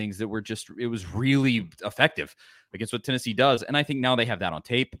screens and things that were it was really effective against what Tennessee does. And I think now they have that on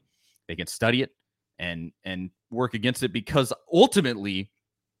tape. They can study it and work against it, because ultimately,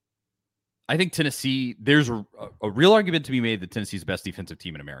 I think Tennessee, there's a real argument to be made that Tennessee's the best defensive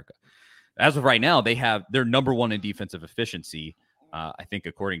team in America. As of right now, they're number one in defensive efficiency, I think,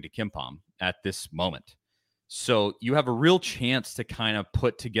 according to KenPom at this moment. So you have a real chance to kind of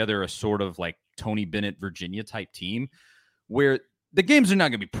put together a sort of like Tony Bennett, Virginia type team where the games are not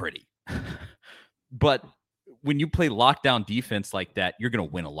going to be pretty. But when you play lockdown defense like that, you're going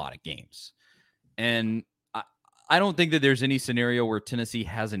to win a lot of games. And I don't think that there's any scenario where Tennessee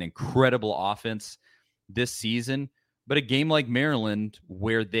has an incredible offense this season, but a game like Maryland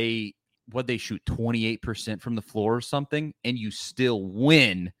where they shoot 28% from the floor or something, and you still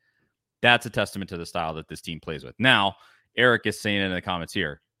win, that's a testament to the style that this team plays with. Now, Eric is saying in the comments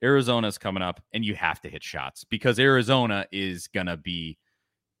here, Arizona's coming up, and you have to hit shots because Arizona is going to be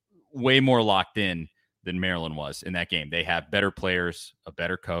way more locked in than Maryland was in that game. They have better players, a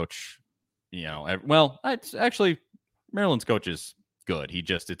better coach. It's actually Maryland's coach is good.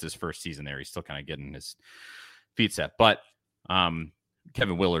 It's his first season there. He's still kind of getting his feet set. But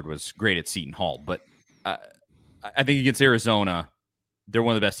Kevin Willard was great at Seton Hall. But I think against Arizona, they're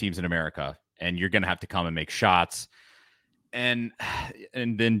one of the best teams in America, and you're going to have to come and make shots. And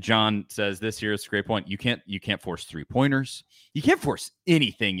then John says this here is a great point. You can't force 3-pointers. You can't force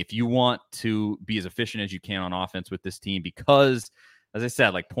anything if you want to be as efficient as you can on offense with this team, because, as I said,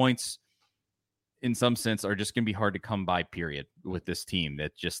 like, points in some sense are just going to be hard to come by, period, with this team.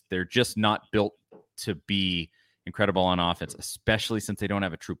 They're just not built to be incredible on offense, especially since they don't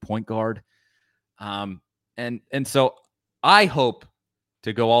have a true point guard. And so I hope,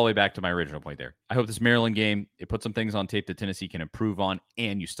 to go all the way back to my original point there, I hope this Maryland game, it puts some things on tape that Tennessee can improve on,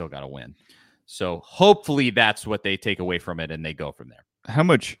 and you still got to win. So hopefully that's what they take away from it and they go from there. How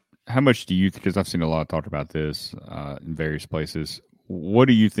much do you, because I've seen a lot of talk about this in various places, what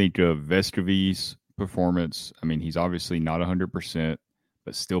do you think of Vescovi's performance? I mean, he's obviously not 100%,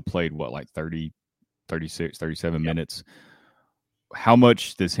 but still played, like 30, 36, 37 minutes. How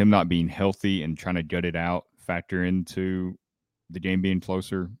much does him not being healthy and trying to gut it out factor into the game being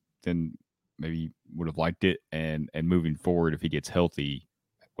closer than maybe would have liked it? And moving forward, if he gets healthy,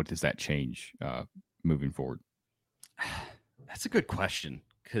 what does that change moving forward? That's a good question,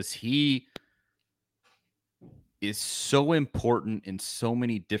 because he is so important in so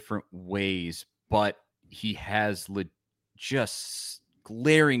many different ways, but he has just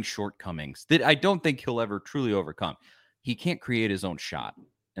glaring shortcomings that I don't think he'll ever truly overcome. He can't create his own shot,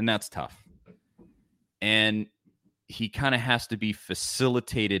 and that's tough. And he kind of has to be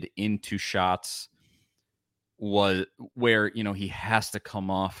facilitated into shots where, he has to come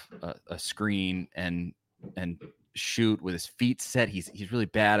off a screen and shoot with his feet set. He's really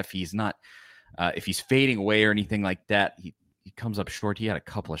bad if he's not, if he's fading away or anything like that. He comes up short. He had a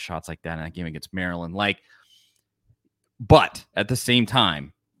couple of shots like that in that game against Maryland. But at the same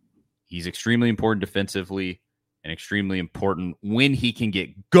time, he's extremely important defensively and extremely important when he can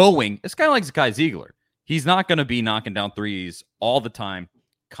get going. It's kind of like Zakai Ziegler. He's not going to be knocking down threes all the time,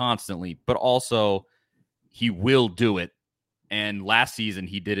 constantly, but also he will do it. And last season,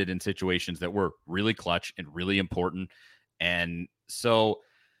 he did it in situations that were really clutch and really important. And so,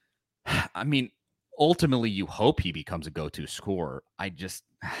 I mean, ultimately, you hope he becomes a go-to scorer. I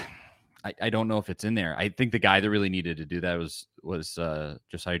don't know if it's in there. I think the guy that really needed to do that was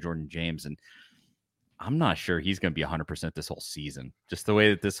Josiah Jordan-James, and I'm not sure he's going to be 100% this whole season. Just the way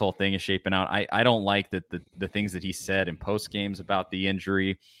that this whole thing is shaping out. I don't like that the things that he said in post games about the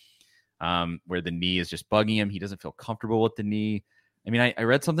injury, where the knee is just bugging him. He doesn't feel comfortable with the knee. I mean, I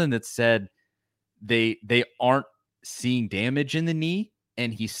read something that said they aren't seeing damage in the knee,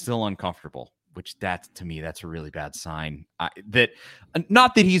 and he's still uncomfortable, which to me, that's a really bad sign.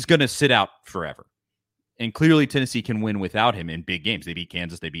 Not that he's going to sit out forever. And clearly Tennessee can win without him in big games. They beat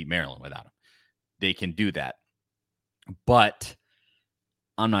Kansas, they beat Maryland without him. They can do that. But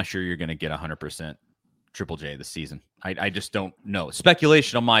I'm not sure you're going to get 100% Triple J this season. I just don't know.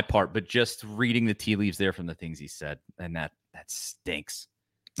 Speculation on my part, but just reading the tea leaves there from the things he said, and that stinks.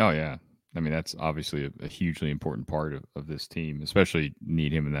 Oh, yeah. I mean, that's obviously a hugely important part of this team, especially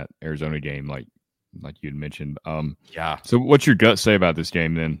need him in that Arizona game, like you had mentioned. Yeah. So what's your gut say about this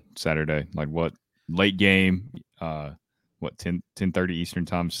game then, Saturday? Like, what late game, 10:30 Eastern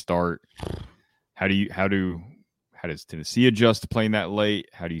time start? How does Tennessee adjust to playing that late?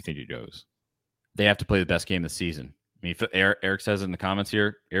 How do you think it goes? They have to play the best game of the season. I mean, Eric says in the comments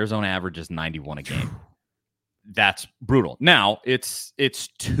here, Arizona averages 91 a game. That's brutal. Now, it's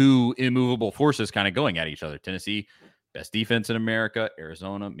two immovable forces kind of going at each other. Tennessee, best defense in America.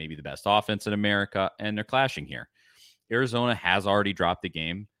 Arizona, maybe the best offense in America. And they're clashing here. Arizona has already dropped the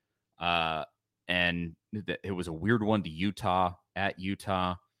game. And it was a weird one to Utah, at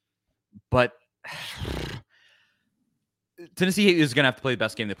Utah. But Tennessee is going to have to play the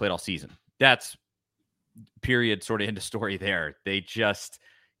best game they played all season. That's period, sort of end of story there.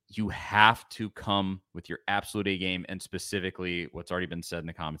 You have to come with your absolute A game, and specifically what's already been said in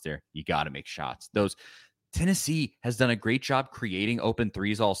the comments there, you got to make shots. Tennessee has done a great job creating open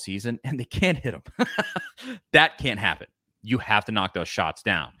threes all season, and they can't hit them. That can't happen. You have to knock those shots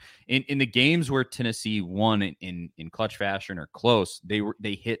down. In the games where Tennessee won in clutch fashion or close,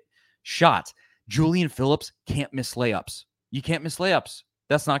 they hit shots. Julian Phillips can't miss layups. You can't miss layups.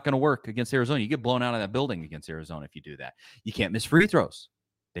 That's not going to work against Arizona. You get blown out of that building against Arizona if you do that. You can't miss free throws.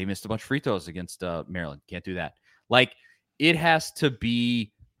 They missed a bunch of free throws against Maryland. Can't do that. It has to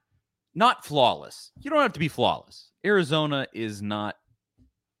be not flawless. You don't have to be flawless. Arizona is not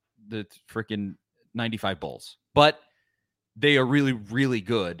the freaking 95 Bulls, but they are really, really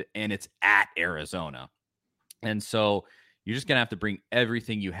good, and it's at Arizona. And so you're just going to have to bring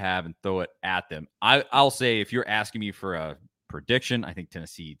everything you have and throw it at them. I'll say, if you're asking me for a prediction, I think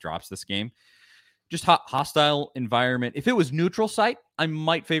Tennessee drops this game. Just hostile environment. If it was neutral site, I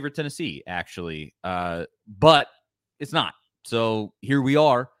might favor Tennessee, actually. But it's not. So here we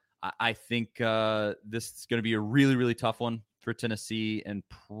are. I think this is going to be a really, really tough one for Tennessee and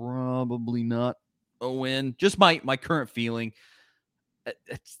probably not a win. Just my current feeling.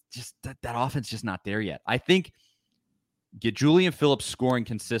 It's just that offense just not there yet. I think get Julian Phillips scoring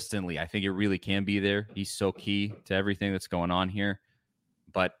consistently. I think it really can be there. He's so key to everything that's going on here.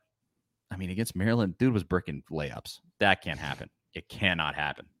 But, I mean, against Maryland, dude was bricking layups. That can't happen. It cannot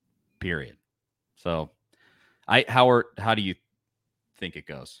happen, period. So, Howard, how do you think it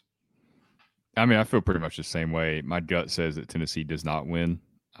goes? I mean, I feel pretty much the same way. My gut says that Tennessee does not win.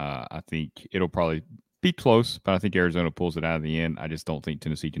 I think it'll probably be close, but I think Arizona pulls it out of the end. I just don't think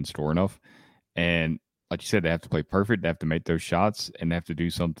Tennessee can score enough. And like you said, they have to play perfect. They have to make those shots, and they have to do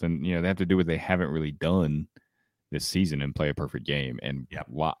something. They have to do what they haven't really done this season and play a perfect game. And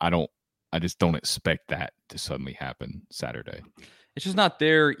I just don't expect that to suddenly happen Saturday. It's just not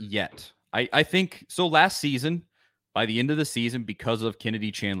there yet. I think so. Last season, by the end of the season, because of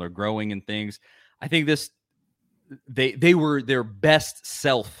Kennedy Chandler growing and things, I think they were their best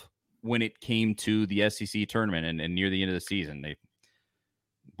self when it came to the SEC tournament and near the end of the season. They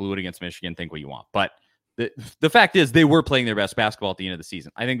blew it against Michigan, think what you want. But the fact is they were playing their best basketball at the end of the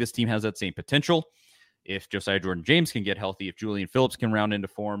season. I think this team has that same potential. If Josiah Jordan-James can get healthy, if Julian Phillips can round into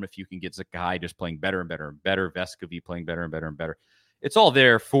form, if you can get Zakai just playing better and better and better, Vescovi playing better and better and better, it's all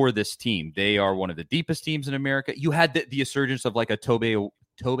there for this team. They are one of the deepest teams in America. You had the surgence of like a Toby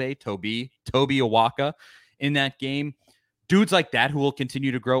Awaka in that game. Dudes like that who will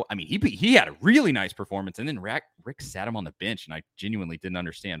continue to grow. I mean, he had a really nice performance, and then Rick sat him on the bench, and I genuinely didn't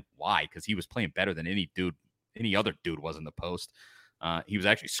understand why, because he was playing better than any other dude was in the post. He was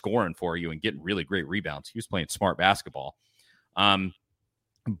actually scoring for you and getting really great rebounds. He was playing smart basketball.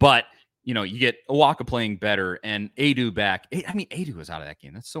 But you get Awaka playing better and Adu back. I mean, Adu was out of that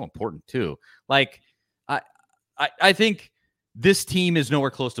game. That's so important too. Like, I think this team is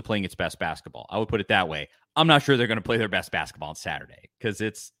nowhere close to playing its best basketball. I would put it that way. I'm not sure they're going to play their best basketball on Saturday because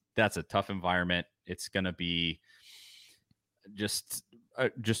that's a tough environment. It's going to be just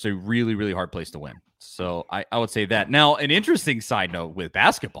a really, really hard place to win. So I would say that. Now, an interesting side note with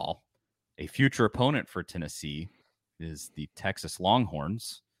basketball, a future opponent for Tennessee is the Texas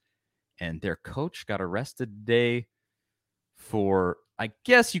Longhorns, and their coach got arrested today for, I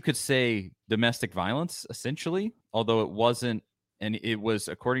guess you could say, domestic violence, essentially, although it wasn't. And it was,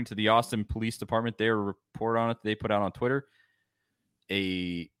 according to the Austin Police Department, their report on it they put out on Twitter,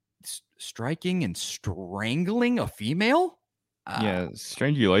 a striking and strangling a female.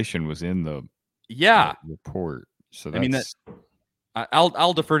 Strangulation was in the report. So that's... I mean,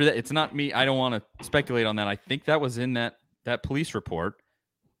 I'll defer to that. It's not me. I don't want to speculate on that. I think that was in that police report.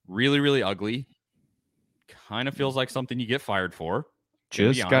 Really, really ugly. Kind of feels like something you get fired for.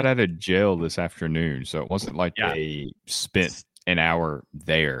 Just got out of jail this afternoon, so it wasn't like they spent an hour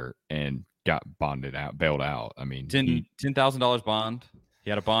there and got bailed out. I mean, $10,000 bond.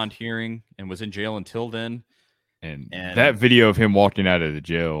 He had a bond hearing and was in jail until then. And that video of him walking out of the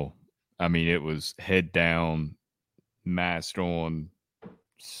jail, I mean, it was head down, mask on,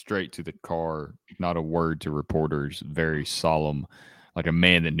 straight to the car, not a word to reporters, very solemn, like a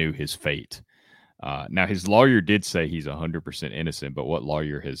man that knew his fate. Now, his lawyer did say he's 100% innocent, but what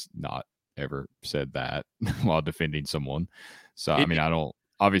lawyer has not ever said that while defending someone? So, I mean,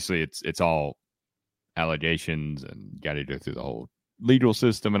 obviously it's all allegations and got to go through the whole legal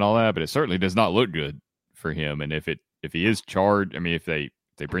system and all that, but it certainly does not look good for him. And if he is charged, I mean, if they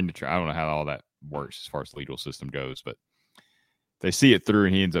bring the trial, I don't know how all that works as far as the legal system goes, but they see it through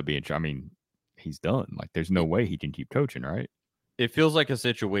and he ends up being, I mean, he's done. Like, there's no way he can keep coaching, right? It feels like a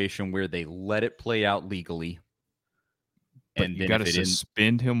situation where they let it play out legally. But and you got to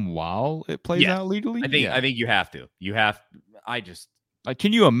suspend him while it plays out legally? I think you have to. Like,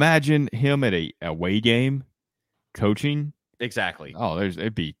 can you imagine him at a away game coaching? Exactly. Oh,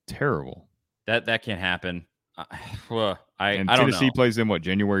 it'd be terrible. That can't happen. And I don't Tennessee know. plays in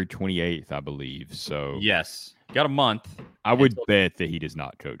January 28th, I believe. So yes, got a month. I would bet that he does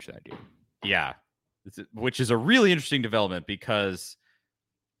not coach that game. Yeah, which is a really interesting development because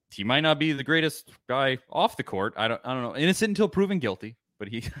he might not be the greatest guy off the court. I don't know. Innocent until proven guilty, but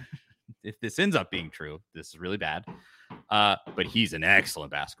if this ends up being true, this is really bad. But he's an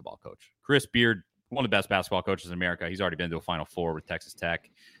excellent basketball coach. Chris Beard, one of the best basketball coaches in America. He's already been to a Final Four with Texas Tech.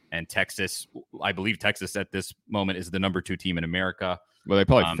 And Texas, I believe Texas at this moment is the number 2 team in America. Well, they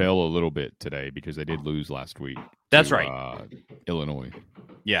probably fell a little bit today because they did lose last week. That's right. Illinois.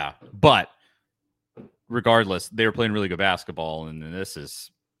 Yeah. But regardless, they were playing really good basketball. And this is,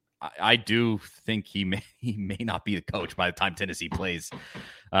 I do think he may not be the coach by the time Tennessee plays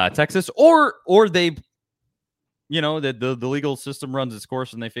Texas, or they that the legal system runs its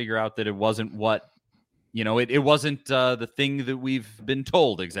course and they figure out that it wasn't what, it wasn't the thing that we've been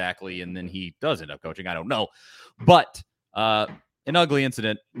told exactly. And then he does end up coaching. I don't know. But an ugly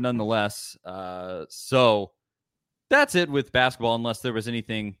incident nonetheless. So that's it with basketball, unless there was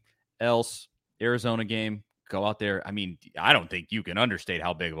anything else. Arizona game, go out there. I mean, I don't think you can understate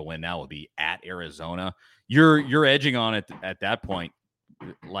how big of a win that will be at Arizona. You're edging on it at that point.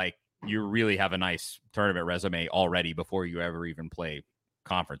 Like, you really have a nice tournament resume already before you ever even play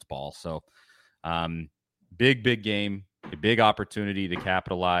conference ball. So big game, a big opportunity to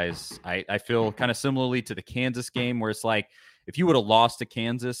capitalize. I feel kind of similarly to the Kansas game, where it's like, if you would have lost to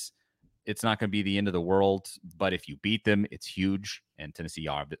Kansas, it's not going to be the end of the world. But if you beat them, it's huge. And Tennessee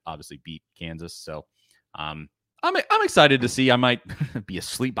obviously beat Kansas. So I'm excited to see. I might be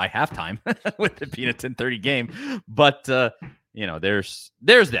asleep by halftime with it being a 10:30 game. But, there's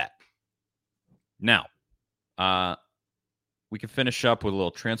that. Now, we can finish up with a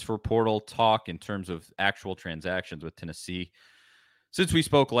little transfer portal talk in terms of actual transactions with Tennessee. Since we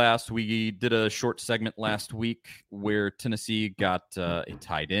spoke last, we did a short segment last week where Tennessee got a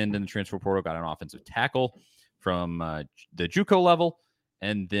tight end in the transfer portal, got an offensive tackle from the JUCO level,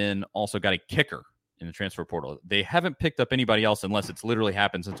 and then also got a kicker in the transfer portal. They haven't picked up anybody else unless it's literally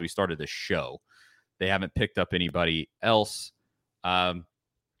happened since we started this show. They haven't picked up anybody else,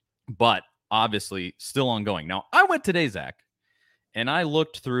 but obviously still ongoing. Now, I went today, Zach, and I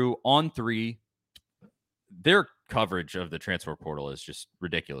looked through On3. Their coverage of the transfer portal is just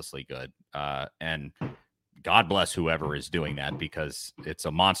ridiculously good. And God bless whoever is doing that, because it's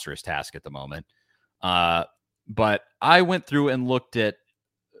a monstrous task at the moment. But I went through and looked at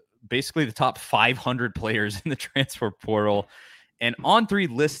basically the top 500 players in the transfer portal, and On3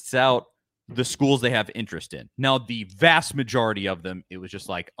 lists out the schools they have interest in. Now, the vast majority of them, it was just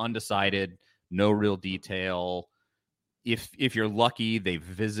like undecided, no real detail. If you're lucky, they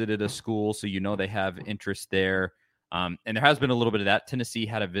visited a school, so they have interest there. And there has been a little bit of that. Tennessee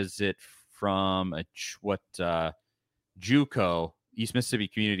had a visit from JUCO, East Mississippi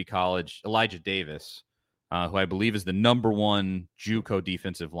Community College, Elijah Davis, who I believe is the number one JUCO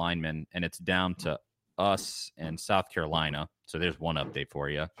defensive lineman, and it's down to us and South Carolina. So there's one update for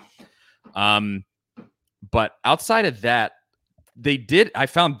you. But outside of that, I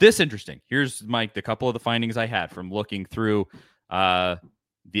found this interesting. Here's the couple of the findings I had from looking through all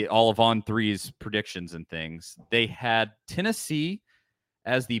of On3's predictions and things. They had Tennessee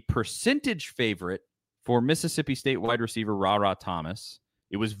as the percentage favorite for Mississippi State wide receiver Ra Thomas.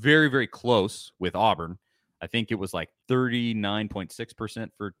 It was very, very close with Auburn. I think it was like 39.6%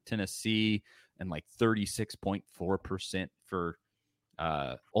 for Tennessee and like 36.4% for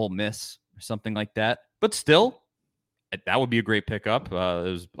Ole Miss or something like that. But still, that would be a great pickup.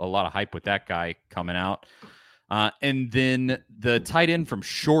 There's a lot of hype with that guy coming out. And then the tight end from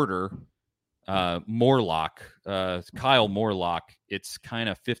Shorter, Morlock, Kyle Morlock, it's kind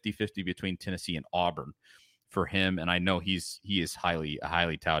of 50-50 between Tennessee and Auburn for him. And I know he is a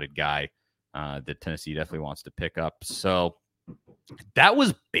highly touted guy that Tennessee definitely wants to pick up. So that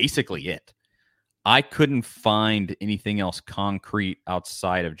was basically it. I couldn't find anything else concrete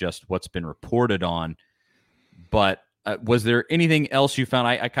outside of just what's been reported on. But was there anything else you found?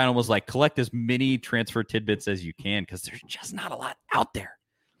 I kind of was like, collect as many transfer tidbits as you can, because there's just not a lot out there.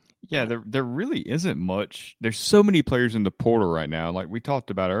 Yeah, there really isn't much. There's so many players in the portal right now. Like we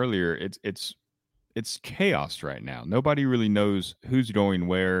talked about earlier, it's chaos right now. Nobody really knows who's going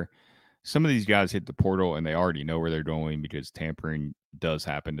where. Some of these guys hit the portal and they already know where they're going because tampering does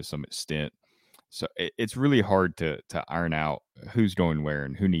happen to some extent. So it's really hard to iron out who's going where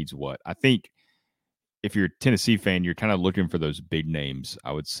and who needs what. I think if you're a Tennessee fan, you're kind of looking for those big names,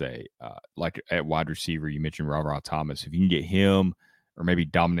 I would say. Like at wide receiver, you mentioned Ra Thomas. If you can get him, or maybe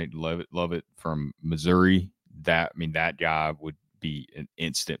Dominic Lovett from Missouri, that guy would be an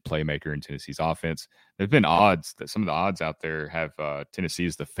instant playmaker in Tennessee's offense. There's been odds that some of the odds out there have Tennessee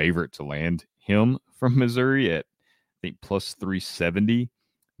as the favorite to land him from Missouri at, I think, plus 370.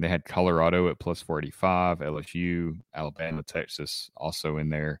 They had Colorado at plus 485, LSU, Alabama, Texas also in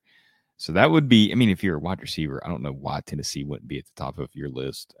there. So that would be, if you're a wide receiver, I don't know why Tennessee wouldn't be at the top of your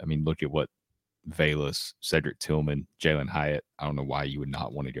list. Look at what Valus, Cedric Tillman, Jalen Hyatt. I don't know why you would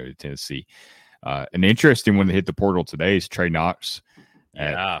not want to go to Tennessee. An interesting one that hit the portal today is Trey Knox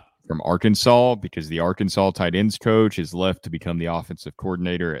from Arkansas, because the Arkansas tight ends coach is left to become the offensive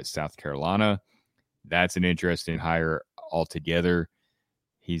coordinator at South Carolina. That's an interesting hire altogether.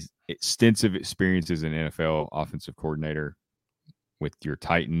 He's extensive experience as an NFL offensive coordinator with your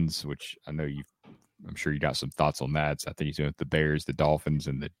Titans, which I know I'm sure you got some thoughts on that. So I think he's doing with the Bears, the Dolphins,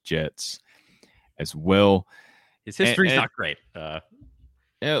 and the Jets as well. His history's And not great.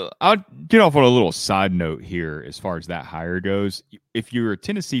 I'll get off on a little side note here as far as that hire goes. If you're a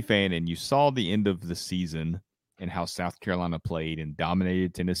Tennessee fan and you saw the end of the season and how South Carolina played and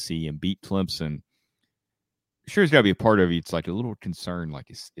dominated Tennessee and beat Clemson, sure, there's got to be a part of you. It's like a little concern. Like,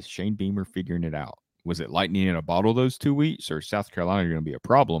 is Shane Beamer figuring it out? Was it lightning in a bottle those 2 weeks, or is South Carolina going to be a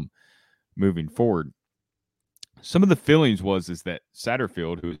problem moving forward? Some of the feelings is that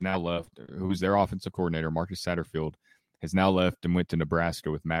Satterfield, who is now left, who was their offensive coordinator, Marcus Satterfield, has now left and went to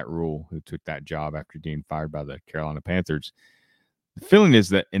Nebraska with Matt Rule, who took that job after being fired by the Carolina Panthers. The feeling is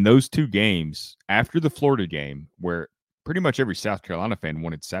that in those 2 games, after the Florida game, where pretty much every South Carolina fan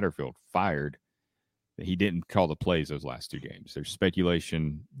wanted Satterfield fired, that he didn't call the plays those last 2 games. There's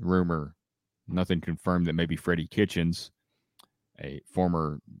speculation, rumor, nothing confirmed that maybe Freddie Kitchens, a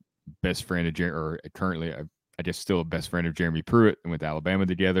former best friend of or currently, I guess, still a best friend of Jeremy Pruitt, and went to Alabama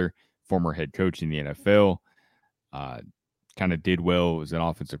together, former head coach in the NFL, kind of did well as an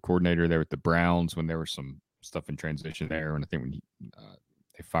offensive coordinator there with the Browns when there was some stuff in transition there. And I think when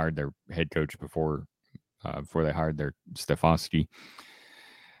they fired their head coach before they hired their Stefanski,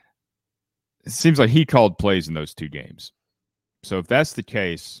 it seems like he called plays in those 2 games. So if that's the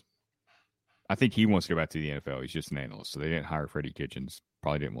case, I think he wants to go back to the NFL. He's just an analyst. So they didn't hire Freddie Kitchens.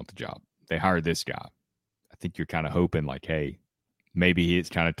 Probably didn't want the job. They hired this guy. I think you're kind of hoping like, hey, maybe it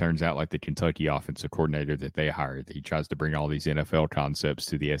kind of turns out like the Kentucky offensive coordinator that they hired, that he tries to bring all these NFL concepts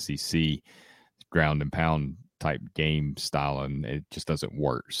to the SEC ground and pound type game style, and it just doesn't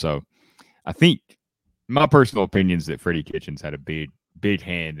work. So I think my personal opinion is that Freddie Kitchens had a big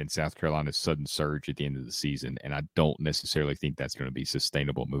hand in South Carolina's sudden surge at the end of the season, and I don't necessarily think that's going to be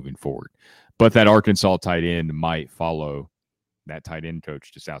sustainable moving forward. But that Arkansas tight end might follow that tight end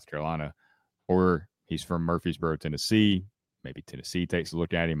coach to South Carolina, or he's from Murfreesboro, Tennessee. Maybe Tennessee takes a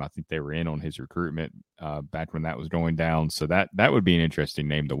look at him. I think they were in on his recruitment back when that was going down. So that would be an interesting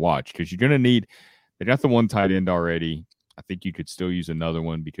name to watch, because you're going to need – they got the one tight end already. I think you could still use another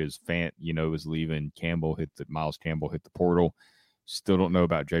one because Fant, is leaving. Miles Campbell hit the portal. Still don't know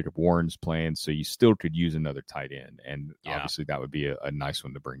about Jacob Warren's plans, so you still could use another tight end. And obviously that would be a nice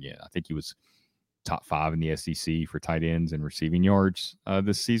one to bring in. I think he was top 5 in the SEC for tight ends and receiving yards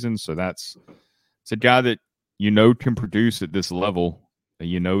this season. So it's a guy that can produce at this level.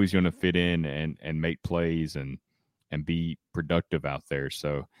 He's going to fit in and make plays and be productive out there.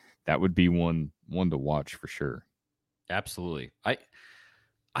 So that would be one to watch for sure. Absolutely.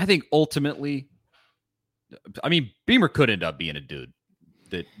 I think ultimately, Beamer could end up being a dude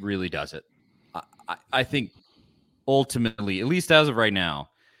that really does it. I think ultimately, at least as of right now,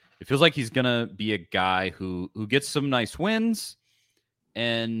 it feels like he's going to be a guy who gets some nice wins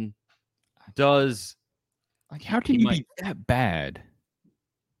and does. Like, how can you be that bad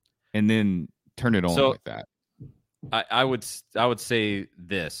and then turn it on like that? I would say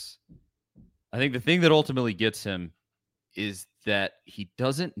this. I think the thing that ultimately gets him is that he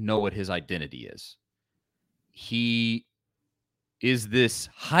doesn't know what his identity is. He is this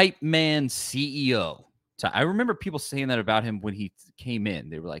hype man CEO. So I remember people saying that about him when he came in.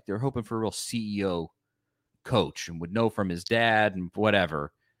 They were like, they're hoping for a real CEO coach and would know from his dad and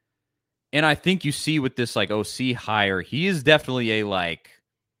whatever. And I think you see with this like OC hire, he is definitely a like,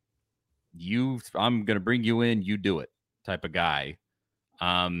 I'm going to bring you in, you do it type of guy.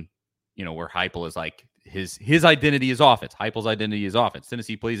 Where Heupel is like his identity is offense. Heupel's identity is offense.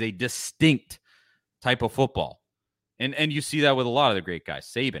 Tennessee plays a distinct type of football. And you see that with a lot of the great guys.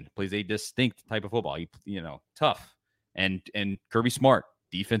 Saban plays a distinct type of football. Tough. And Kirby Smart,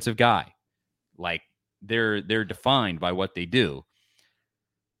 defensive guy. Like they're defined by what they do.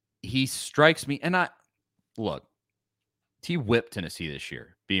 He strikes me, and he whipped Tennessee this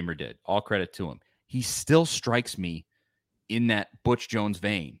year. Beamer did. All credit to him. He still strikes me in that Butch Jones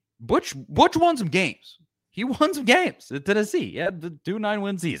vein. Butch won some games. He won some games at Tennessee. He had the 2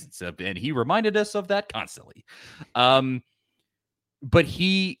 9-win seasons, and he reminded us of that constantly. But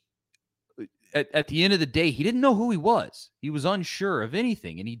he, at the end of the day, he didn't know who he was. He was unsure of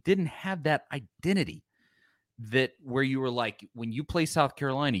anything, and he didn't have that identity that where you were like, when you play South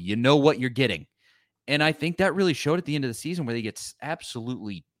Carolina, you know what you're getting. And I think that really showed at the end of the season where they get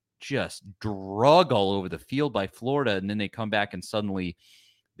absolutely just drug all over the field by Florida, and then they come back and suddenly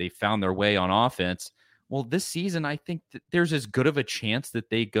they found their way on offense. Well, this season, I think that there's as good of a chance that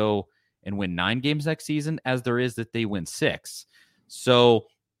they go and win 9 games next season as there is that they win 6. So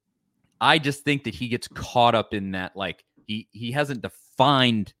I just think that he gets caught up in that, like he hasn't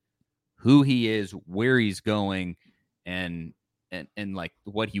defined who he is, where he's going, and like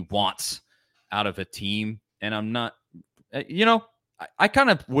what he wants out of a team. And I'm not, I kind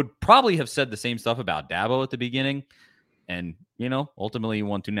of would probably have said the same stuff about Dabo at the beginning. And, ultimately he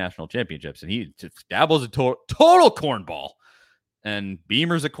won 2 national championships. And Dabo's a total cornball. And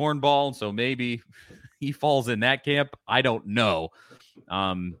Beamer's a cornball. So maybe he falls in that camp. I don't know.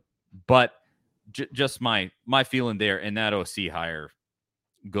 But just my feeling there. And that OC hire,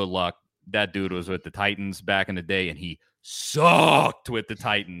 good luck. That dude was with the Titans back in the day, and he sucked with the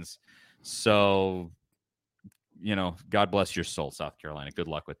Titans. So, God bless your soul, South Carolina. Good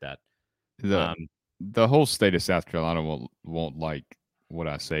luck with that. The whole state of South Carolina won't like what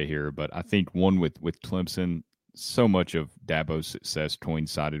I say here, but I think one with Clemson, so much of Dabo's success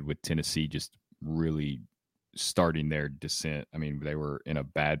coincided with Tennessee just really starting their descent. I mean, they were in a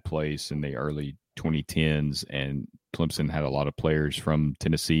bad place in the early 2010s, and Clemson had a lot of players from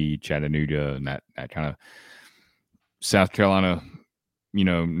Tennessee, Chattanooga, and that kind of South Carolina,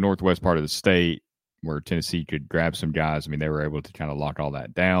 northwest part of the state where Tennessee could grab some guys. I mean, they were able to kind of lock all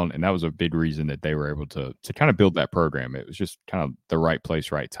that down, and that was a big reason that they were able to kind of build that program. It was just kind of the right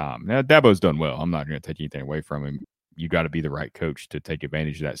place, right time. Now, Dabo's done well. I'm not going to take anything away from him. You got to be the right coach to take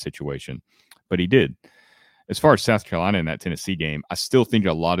advantage of that situation, but he did. As far as South Carolina in that Tennessee game, I still think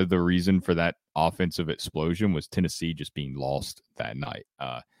a lot of the reason for that offensive explosion was Tennessee just being lost that night.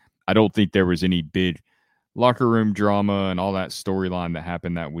 I don't think there was any big locker room drama and all that storyline that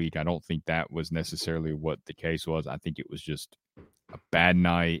happened that week. I don't think that was necessarily what the case was. I think it was just a bad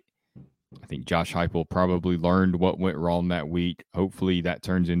night. I think Josh Heupel probably learned what went wrong that week. Hopefully that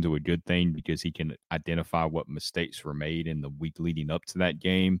turns into a good thing because he can identify what mistakes were made in the week leading up to that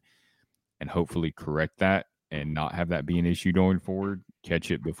game and hopefully correct that and not have that be an issue going forward,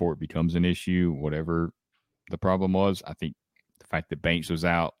 catch it before it becomes an issue, whatever the problem was. I think the fact that Banks was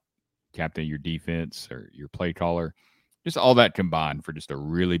out, captain of your defense or your play caller, just all that combined for just a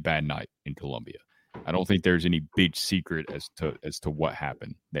really bad night in Columbia. I don't think there's any big secret as to what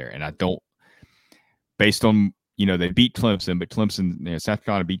happened there. And I don't, based on, they beat Clemson, but Clemson, South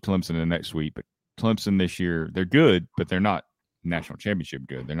Carolina beat Clemson the next week, but Clemson this year, they're good, but they're not national championship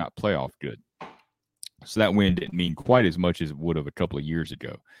good. They're not playoff good. So that win didn't mean quite as much as it would have a couple of years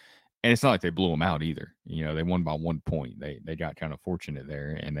ago. And it's not like they blew them out either. They won by 1 point. They got kind of fortunate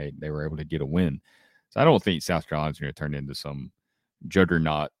there, and they were able to get a win. So I don't think South Carolina's going to turn into some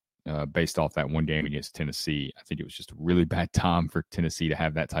juggernaut based off that one game against Tennessee. I think it was just a really bad time for Tennessee to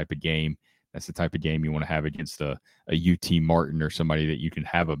have that type of game. That's the type of game you want to have against a UT Martin or somebody that you can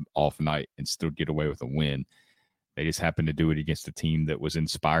have an off night and still get away with a win. They just happened to do it against a team that was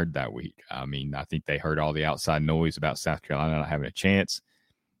inspired that week. I mean, I think they heard all the outside noise about South Carolina not having a chance.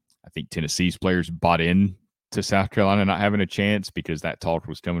 I think Tennessee's players bought in to South Carolina not having a chance because that talk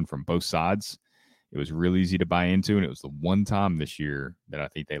was coming from both sides. It was real easy to buy into, and it was the one time this year that I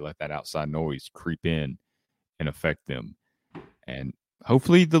think they let that outside noise creep in and affect them. And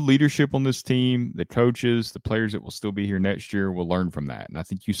hopefully the leadership on this team, the coaches, the players that will still be here next year will learn from that. And I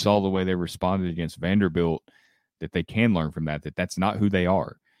think you saw the way they responded against Vanderbilt, that they can learn from that that's not who they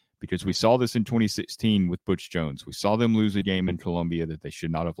are. Because we saw this in 2016 with Butch Jones. We saw them lose a game in Columbia that they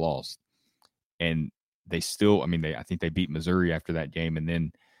should not have lost. And they still, I think they beat Missouri after that game and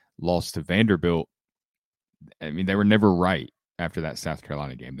then lost to Vanderbilt. They were never right after that South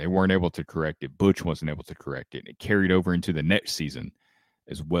Carolina game. They weren't able to correct it. Butch wasn't able to correct it. It carried over into the next season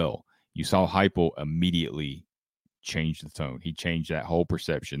as well. You saw Heupel immediately change the tone. He changed that whole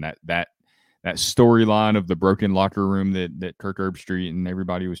perception. That storyline of the broken locker room that Kirk Herbstreit and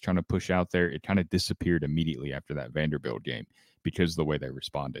everybody was trying to push out there, it kind of disappeared immediately after that Vanderbilt game because of the way they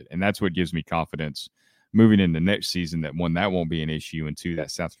responded. And that's what gives me confidence moving into next season that, one, that won't be an issue, and two, that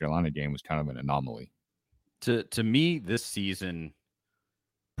South Carolina game was kind of an anomaly. To me, this season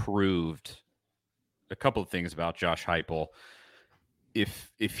proved a couple of things about Josh Heupel. If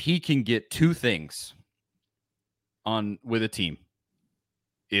he can get two things on with a team,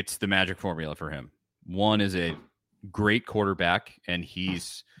 it's the magic formula for him. One is a great quarterback, and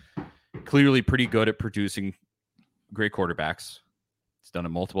he's clearly pretty good at producing great quarterbacks. He's done it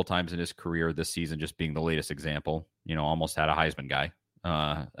multiple times in his career, this season just being the latest example. Almost had a Heisman guy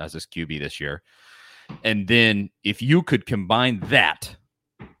as his QB this year. And then if you could combine that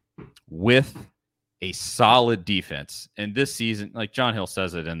with a solid defense, and this season, like John Hill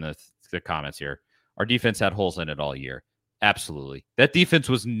says it in the comments here, our defense had holes in it all year. Absolutely. That defense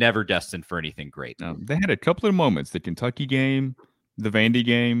was never destined for anything great. They had a couple of moments, the Kentucky game, the Vandy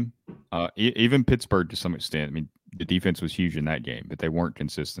game, even Pittsburgh to some extent. The defense was huge in that game, but they weren't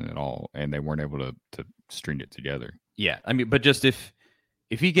consistent at all, and they weren't able to string it together. Yeah, but just if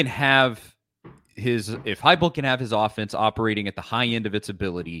he can have if Heupel can have his offense operating at the high end of its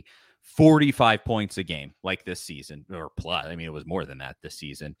ability 45 points a game like this season, or plus. I mean, it was more than that this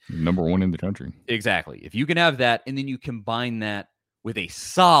season. Number one in the country. Exactly. If you can have that, and then you combine that with a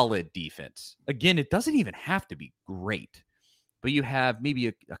solid defense, again, it doesn't even have to be great, but you have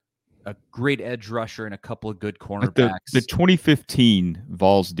maybe a great edge rusher and a couple of good cornerbacks. The 2015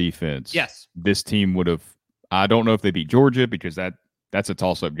 Vols defense. Yes. This team would have, I don't know if they beat Georgia because that's a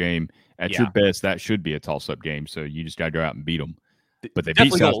toss-up game. At your best, that should be a toss-up game. So you just got to go out and beat them. But they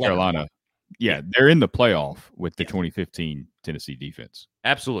beat South Carolina. Yeah, they're in the playoff with the 2015 Tennessee defense.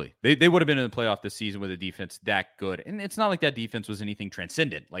 Absolutely. They would have been in the playoff this season with a defense that good. And it's not like that defense was anything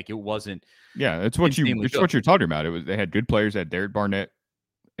transcendent. Like it wasn't. Yeah, it's what you're talking about. They had good players. They had Derek Barnett,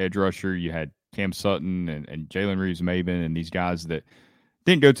 edge rusher. You had Cam Sutton and Jalen Reeves-Maybin and these guys that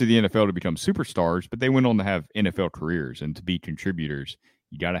didn't go to the NFL to become superstars, but they went on to have NFL careers and to be contributors.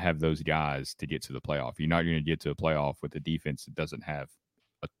 You got to have those guys to get to the playoff. You're not going to get to a playoff with a defense that doesn't have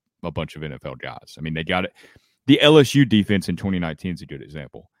a bunch of NFL guys. I mean, they got it. The LSU defense in 2019 is a good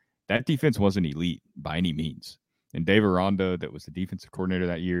example. That defense wasn't elite by any means. And Dave Aranda, that was the defensive coordinator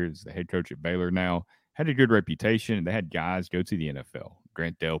that year, is the head coach at Baylor now, had a good reputation. They had guys go to the NFL.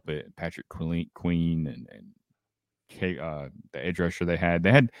 Grant Delpit, Patrick Queen, and the edge rusher they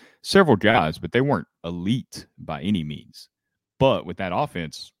had several guys, but they weren't elite by any means. But with that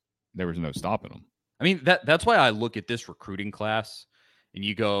offense, there was no stopping them. I mean, that's why I look at this recruiting class and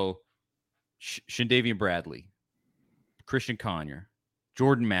you go Shandavian Bradley, Christian Conyer,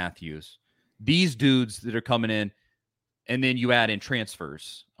 Jordan Matthews, these dudes that are coming in, and then you add in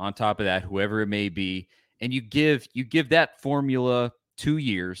transfers on top of that, whoever it may be, and you give that formula 2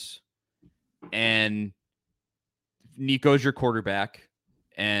 years, and Nico's your quarterback,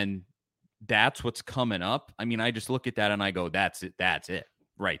 and that's what's coming up. I mean, I just look at that and I go, that's it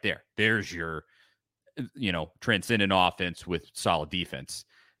right there. There's your, transcendent offense with solid defense.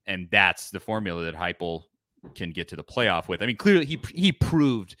 And that's the formula that Heupel can get to the playoff with. I mean, clearly he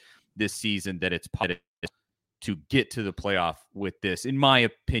proved this season that it's possible to get to the playoff with this, in my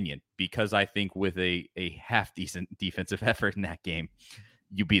opinion, because I think with a half decent defensive effort in that game,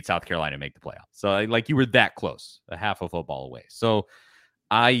 you beat South Carolina and make the playoff. So you were that close, a half a football away. So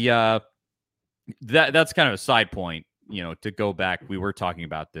that's kind of a side point, to go back. We were talking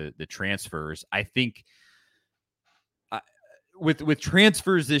about the transfers. I think with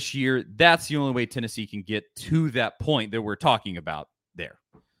transfers this year, that's the only way Tennessee can get to that point that we're talking about there.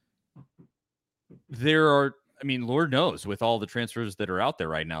 Lord knows, with all the transfers that are out there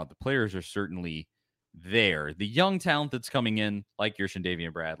right now, the players are certainly there. The young talent that's coming in, like your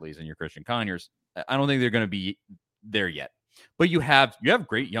Shandavian Bradleys and your Christian Conyers, I don't think they're going to be there yet. But you have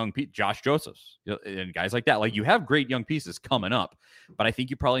great young people, Josh Josephs and guys like that. Like, you have great young pieces coming up, but I think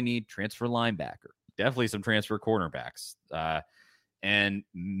you probably need transfer linebacker, definitely some transfer cornerbacks, and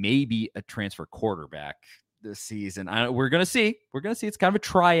maybe a transfer quarterback this season. We're going to see. It's kind of a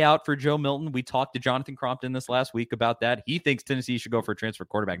tryout for Joe Milton. We talked to Jonathan Crompton this last week about that. He thinks Tennessee should go for a transfer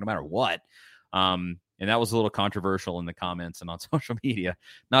quarterback no matter what. And that was a little controversial in the comments and on social media.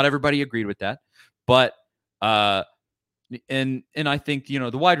 Not everybody agreed with that, but and I think,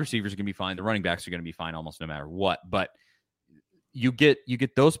 the wide receivers are going to be fine. The running backs are going to be fine almost no matter what. But you get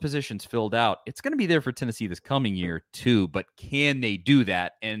those positions filled out. It's going to be there for Tennessee this coming year too. But can they do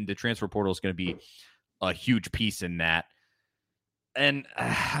that? And the transfer portal is going to be a huge piece in that. And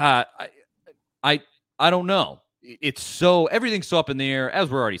I don't know. Everything's so up in the air, as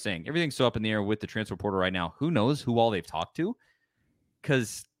we're already saying. Everything's so up in the air with the transfer portal right now. Who knows who all they've talked to?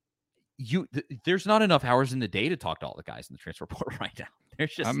 Because there's not enough hours in the day to talk to all the guys in the transfer portal right now.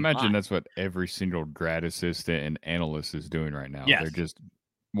 There's just I imagine that's what every single grad assistant and analyst is doing right now. Yes. They're just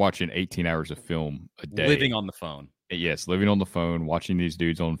watching 18 hours of film a day. Living on the phone. Yes, living on the phone, watching these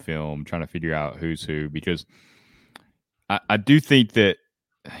dudes on film, trying to figure out who's who. Because I do think that,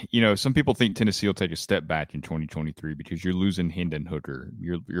 some people think Tennessee will take a step back in 2023 because you're losing Hendon Hooker.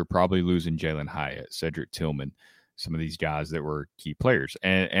 You're probably losing Jalen Hyatt, Cedric Tillman, some of these guys that were key players.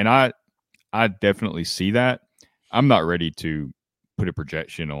 And I definitely see that. I'm not ready to put a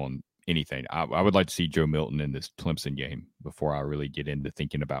projection on anything. I would like to see Joe Milton in this Clemson game before I really get into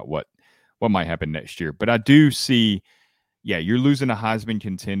thinking about what might happen next year. But I do see, you're losing a Heisman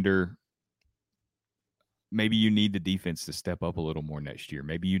contender. Maybe you need the defense to step up a little more next year.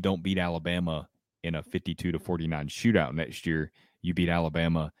 Maybe you don't beat Alabama in a 52-49 shootout next year. You beat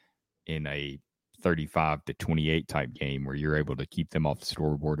Alabama in a 35-28 type game where you're able to keep them off the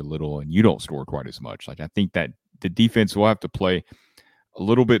scoreboard a little and you don't score quite as much. I think that the defense will have to play a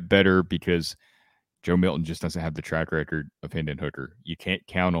little bit better because Joe Milton just doesn't have the track record of Hendon Hooker. You can't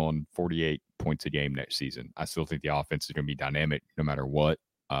count on 48 points a game next season. I still think the offense is going to be dynamic no matter what.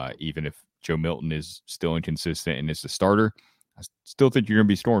 even if Joe Milton is still inconsistent and is the starter. I still think you're going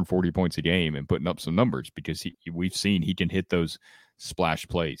to be scoring 40 points a game and putting up some numbers because we've seen he can hit those splash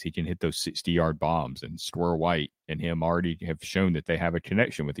plays. He can hit those 60-yard bombs, and Squirrel White and him already have shown that they have a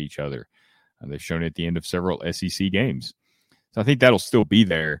connection with each other. They've shown it at the end of several SEC games. So I think that'll still be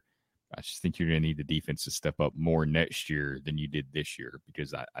there. I just think you're going to need the defense to step up more next year than you did this year,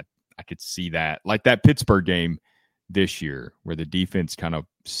 because I could see that, like that Pittsburgh game this year where the defense kind of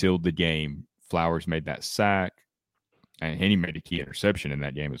sealed the game. Flowers made that sack, and he made a key interception in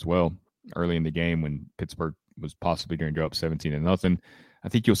that game as well early in the game when Pittsburgh was possibly going to go up 17-0. I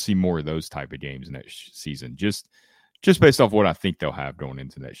think you'll see more of those type of games next season, just based off what I think they'll have going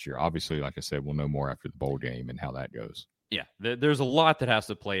into next year. Obviously, like I said, we'll know more after the bowl game and how that goes. Yeah, there's a lot that has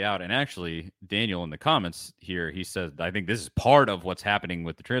to play out. And actually, Daniel in the comments here, he says, I think this is part of what's happening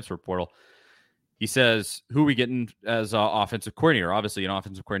with the transfer portal. He says, who are we getting as offensive coordinator? Obviously, an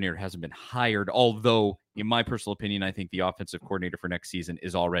offensive coordinator hasn't been hired, although, in my personal opinion, I think the offensive coordinator for next season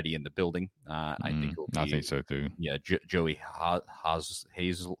is already in the building. I think so, too. Yeah, Joey Halsey.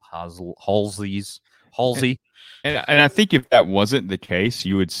 And I think if that wasn't the case,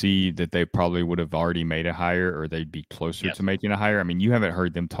 you would see that they probably would have already made a hire, or they'd be closer to making a hire. I mean, you haven't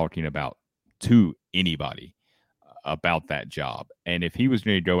heard them talking to anybody about that job. And if he was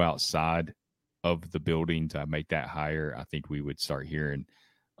going to go outside of the building to make that hire, I think we would start hearing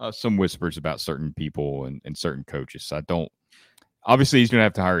some whispers about certain people and certain coaches. So obviously he's going to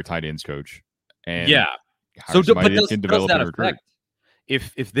have to hire a tight ends coach. And so somebody that can develop and recruit.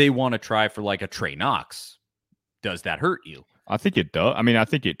 If they want to try for like a Trey Knox, does that hurt you? I think it does. I mean, I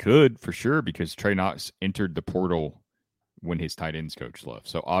think it could for sure, because Trey Knox entered the portal when his tight ends coach left.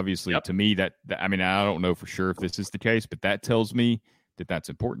 So obviously to me that I mean, I don't know for sure if this is the case, but that tells me that that's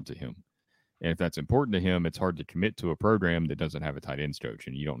important to him. And if that's important to him, it's hard to commit to a program that doesn't have a tight ends coach,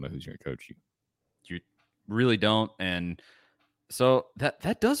 and you don't know who's going to coach you. You really don't. And so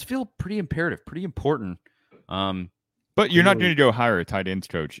that does feel pretty imperative, pretty important. But you're not going to go hire a tight ends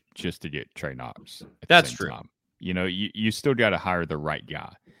coach just to get Trey Knox. That's true. Time. You know, you still got to hire the right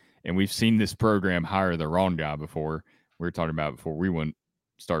guy. And we've seen this program hire the wrong guy before. We were talking about before we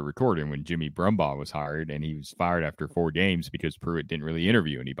started recording, when Jimmy Brumbaugh was hired, and he was fired after 4 games because Pruitt didn't really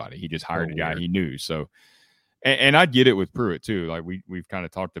interview anybody. He just hired a guy he knew. So, and I get it with Pruitt too. Like we've kind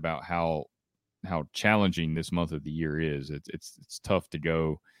of talked about how challenging this month of the year is. It's tough to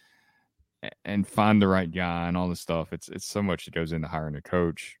go and find the right guy and all this stuff. It's so much that goes into hiring a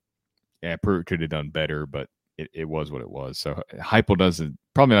coach. Yeah, Pruitt could have done better, but it was what it was. So Heupel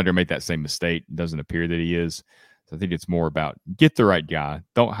probably not going to make that same mistake. It doesn't appear that he is. So I think it's more about get the right guy.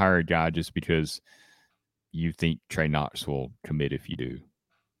 Don't hire a guy just because you think Trey Knox will commit if you do.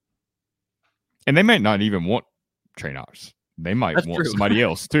 And they might not even want Trey Knox. They might want somebody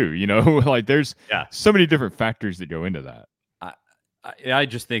else too. You know, like there's so many different factors that go into that. I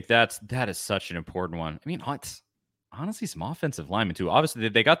just think that is such an important one. I mean, it's honestly some offensive linemen too. Obviously,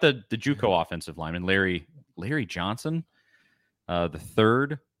 they got the JUCO offensive lineman, Larry Johnson, the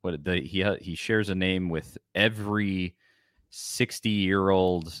third. He shares a name with every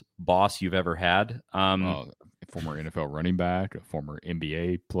 60-year-old boss you've ever had. A former NFL running back, a former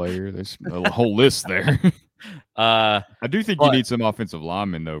NBA player. There's a whole list there. I do think you need some offensive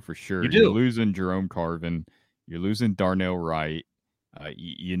linemen, though, for sure. You're losing Jerome Carvin. You're losing Darnell Wright.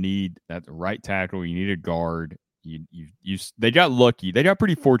 You need that right tackle. You need a guard. They got lucky. They got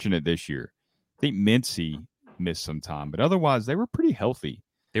pretty fortunate this year. I think Mincy missed some time, but otherwise they were pretty healthy.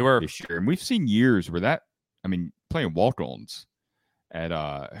 They were this year, and we've seen years where playing walk-ons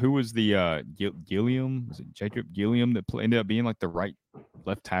at who was the Gilliam? Was it Jacob Gilliam that ended up being like the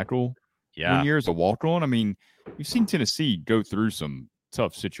left tackle? Yeah, 1 year as a walk-on. I mean, you've seen Tennessee go through some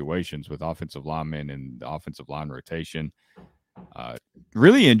tough situations with offensive linemen and the offensive line rotation.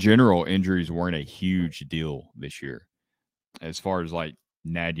 Really, in general, injuries weren't a huge deal this year, as far as like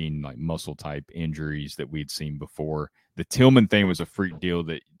nagging, like muscle type injuries that we'd seen before. The Tillman thing was a freak deal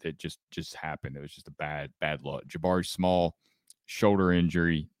that just happened. It was just a bad luck. Jabari Small, shoulder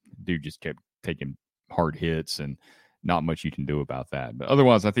injury. Dude just kept taking hard hits, and not much you can do about that. But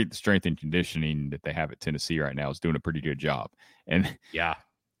otherwise, I think the strength and conditioning that they have at Tennessee right now is doing a pretty good job. And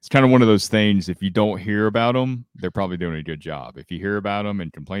it's kind of one of those things, if you don't hear about them, they're probably doing a good job. If you hear about them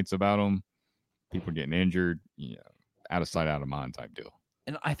and complaints about them, people getting injured, out of sight, out of mind type deal.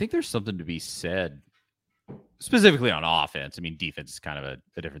 And I think there's something to be said specifically on offense. I mean, defense is kind of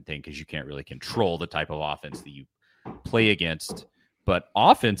a different thing because you can't really control the type of offense that you play against. But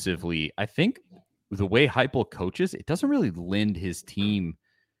offensively, I think the way Heupel coaches, it doesn't really lend his team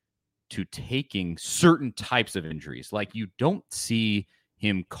to taking certain types of injuries. Like you don't see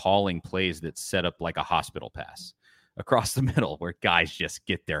him calling plays that set up like a hospital pass across the middle where guys just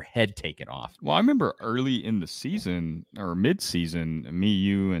get their head taken off. Well, I remember early in the season or mid-season, me,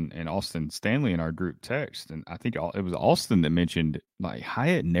 you, and Austin Stanley in our group text, and I think it was Austin that mentioned like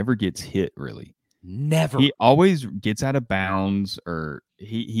Hyatt never gets hit really. Never. He always gets out of bounds or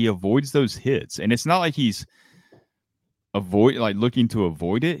he avoids those hits. And it's not like he's looking to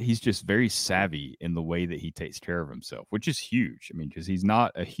avoid it. He's just very savvy in the way that he takes care of himself, which is huge. I mean, because he's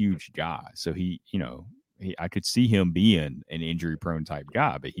not a huge guy. So I could see him being an injury prone type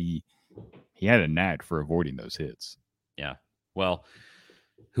guy, but he had a knack for avoiding those hits. Yeah. Well,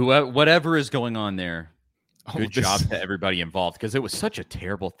 whatever is going on there, good job to everybody involved, because it was such a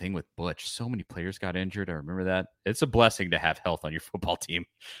terrible thing with Butch. So many players got injured. I remember that. It's a blessing to have health on your football team.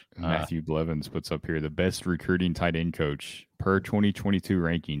 Matthew Blevins puts up here, the best recruiting tight end coach per 2022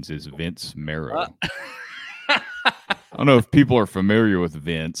 rankings is Vince Marrow. I don't know if people are familiar with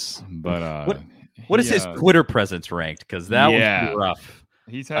Vince, but what is his Twitter presence ranked? Because that was pretty rough.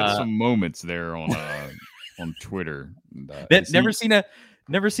 He's had some moments there on Twitter.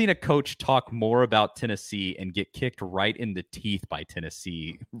 Never seen a coach talk more about Tennessee and get kicked right in the teeth by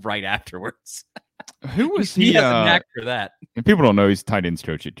Tennessee right afterwards. Who was he has a knack for that. And people don't know he's tight ends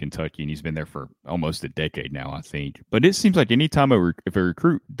coach at Kentucky, and he's been there for almost a decade now, I think. But it seems like anytime if a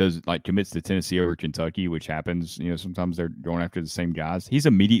recruit commits to Tennessee over Kentucky, which happens, sometimes they're going after the same guys, he's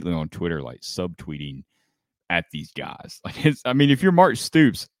immediately on Twitter subtweeting at these guys. If you're Mark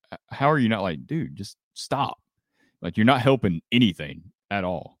Stoops, how are you not like, dude, just stop? Like, you're not helping anything at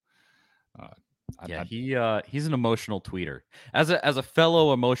all. He's an emotional tweeter. As a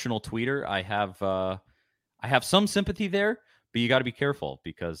fellow emotional tweeter, I have some sympathy there, but you got to be careful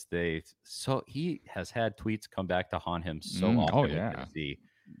because he has had tweets come back to haunt him so often. Oh yeah,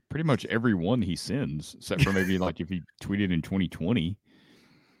 pretty much every one he sends, except for maybe if he tweeted in 2020.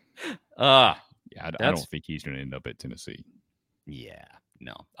 I don't think he's going to end up at Tennessee. Yeah,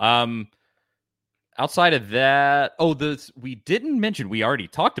 no. Outside of that, we didn't mention, we already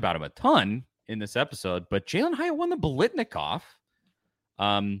talked about him a ton in this episode, but Jalen Hyatt won the Biletnikoff.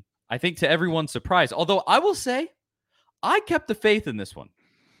 I think to everyone's surprise, although I will say I kept the faith in this one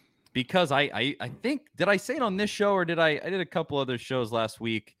because I think, did I say it on this show or I did a couple other shows last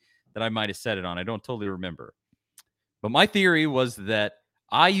week that I might have said it on. I don't totally remember. But my theory was that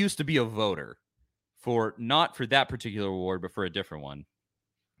I used to be a voter not for that particular award, but for a different one.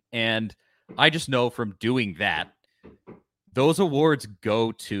 And I just know from doing that, those awards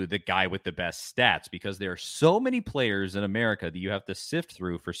go to the guy with the best stats because there are so many players in America that you have to sift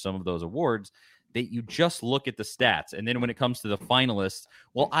through for some of those awards that you just look at the stats. And then when it comes to the finalists,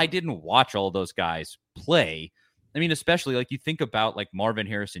 well, I didn't watch all those guys play. I mean, especially you think about Marvin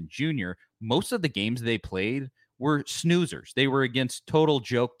Harrison Jr., most of the games they played were snoozers. They were against total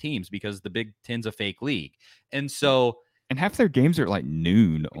joke teams because the Big Ten's a fake league. And so... And half their games are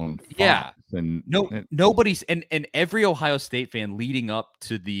noon on Fox. Yeah. And nobody's and every Ohio State fan leading up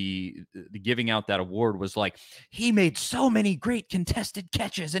to the giving out that award was like, he made so many great contested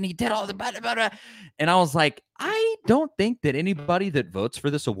catches and he did all the blah, blah, blah. And I was like, I don't think that anybody that votes for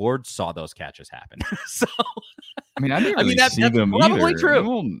this award saw those catches happen. So I didn't really see them probably either. True.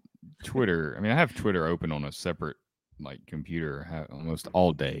 On Twitter. I have Twitter open on a separate computer almost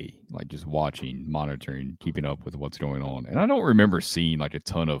all day, just watching, monitoring, keeping up with what's going on. And I don't remember seeing a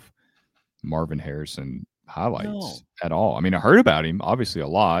ton of Marvin Harrison highlights at all. I heard about him obviously a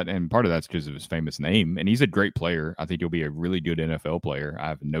lot, and part of that's because of his famous name. And he's a great player. I think he'll be a really good NFL player. I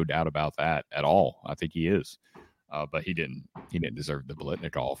have no doubt about that at all. I think he is. But he didn't deserve the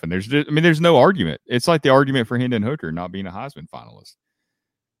Biletnikoff. And there's no argument. It's like the argument for Hendon Hooker not being a Heisman finalist.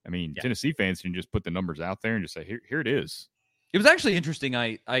 Tennessee fans can just put the numbers out there and just say, here it is. It was actually interesting.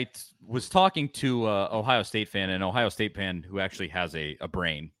 I was talking to Ohio State fan, an Ohio State fan who actually has a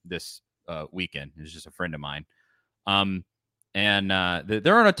brain this weekend. He's just a friend of mine. There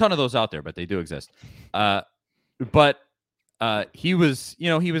aren't a ton of those out there, but they do exist. But he was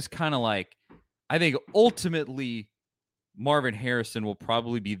kind of like, I think ultimately Marvin Harrison will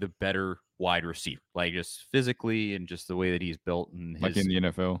probably be the better wide receiver, just physically and just the way that he's built and in the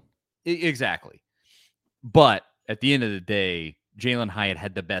NFL. Exactly. But at the end of the day, Jalen Hyatt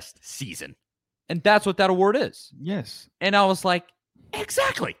had the best season. And that's what that award is. Yes. And I was like,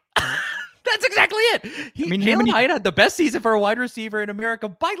 exactly. That's exactly it. Jalen Hyatt had the best season for a wide receiver in America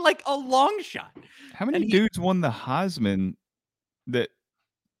by a long shot. How many dudes won the Heisman that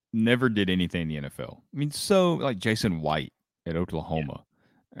never did anything in the NFL? So Jason White at Oklahoma. Yeah.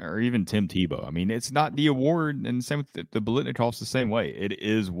 Or even Tim Tebow. It's not the award, and same with the Biletnikoff's the same way. It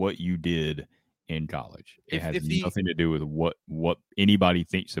is what you did in college. It If has the nothing to do with what anybody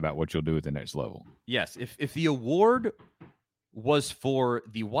thinks about what you'll do at the next level. Yes, if the award was for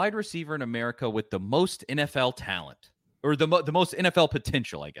the wide receiver in America with the most NFL talent, or the most NFL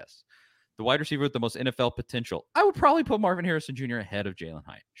potential, I guess. The wide receiver with the most NFL potential, I would probably put Marvin Harrison Jr. ahead of Jalen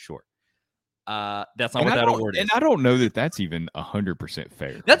Hyatt. Sure. That's not what that award is. And I don't know that that's even 100%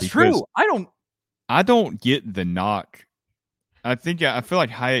 fair. That's true. I don't get the knock. I feel like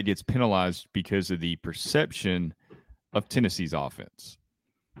Hyatt gets penalized because of the perception of Tennessee's offense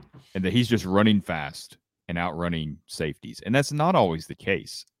and that he's just running fast and outrunning safeties. And that's not always the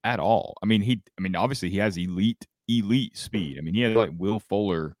case at all. I mean, obviously he has elite speed. I mean, he had like Will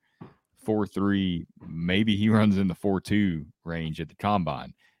Fuller 4.3, maybe he runs in the 4.2 range at the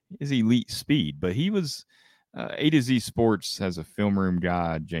combine. His elite speed, but he was A to Z Sports has a film room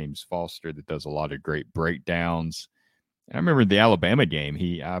guy, James Foster, that does a lot of great breakdowns. And I remember the Alabama game.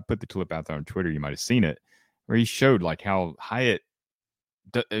 I put the clip out there on Twitter. You might have seen it, where he showed like how Hyatt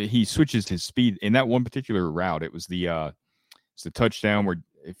he switches his speed in that one particular route. It was the touchdown where,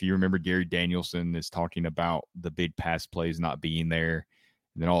 if you remember, Gary Danielson is talking about the big pass plays not being there,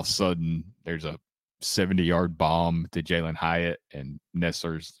 and then all of a sudden there's a 70-yard bomb to Jalen Hyatt, and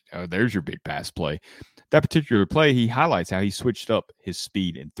Nessler's, there's your big pass play. That particular play, he highlights how he switched up his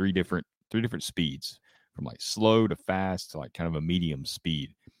speed in three different speeds, from like slow to fast to like kind of a medium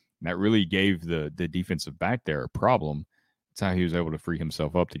speed. And that really gave the defensive back there a problem. That's how he was able to free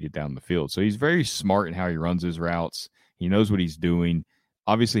himself up to get down the field. So he's very smart in how he runs his routes. He knows what he's doing.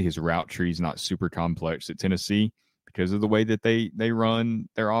 Obviously, his route tree is not super complex at Tennessee because of the way that they run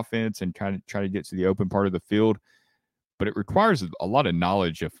their offense and kind of try to get to the open part of the field. But it requires a lot of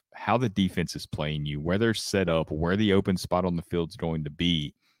knowledge of how the defense is playing you, where they're set up, where the open spot on the field is going to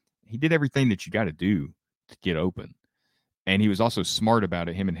be. He did everything that you got to do to get open. And he was also smart about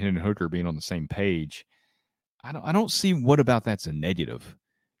it, him and Hendon Hooker being on the same page. I don't see what about that's a negative.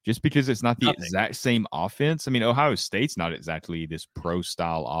 Just because it's not the exact same offense. I mean, Ohio State's not exactly this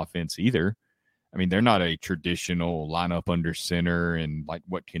pro-style offense either. I mean, they're not a traditional lineup under center and like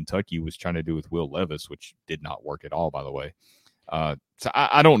what Kentucky was trying to do with Will Levis, which did not work at all, by the way. So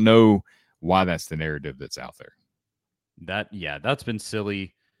I don't know why that's the narrative that's out there. That's been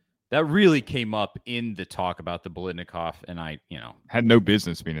silly. That really came up in the talk about the Biletnikoff, and had no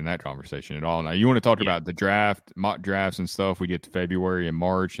business being in that conversation at all. Now, you want to talk about the draft, mock drafts and stuff. We get to February and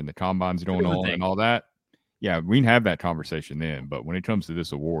March and the combines going on and all that. Yeah, we can have that conversation then. But when it comes to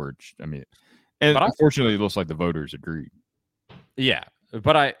this award, I mean, and unfortunately, it looks like the voters agreed. Yeah,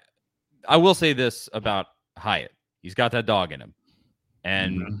 but I will say this about Hyatt. He's got that dog in him.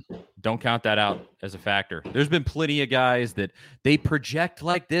 And don't count that out as a factor. There's been plenty of guys that they project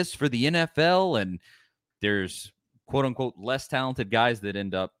like this for the NFL, and there's quote unquote less talented guys that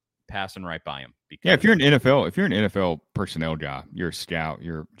end up passing right by him. If you're an NFL personnel guy, you're a scout,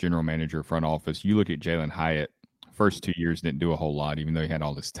 you're a general manager, front office. You look at Jalen Hyatt. First 2 years didn't do a whole lot, even though he had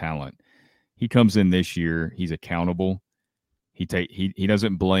all this talent. He comes in this year. He's accountable. He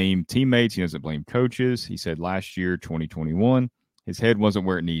doesn't blame teammates. He doesn't blame coaches. He said last year, 2021. His head wasn't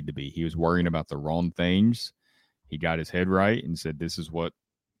where it needed to be. He was worrying about the wrong things. He got his head right and said, this is what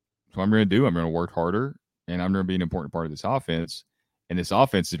I'm going to do. I'm going to work harder, and I'm going to be an important part of this offense. And this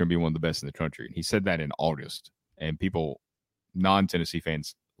offense is going to be one of the best in the country. And he said that in August. And people, non-Tennessee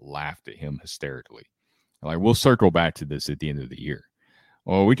fans, laughed at him hysterically. Like, we'll circle back to this at the end of the year.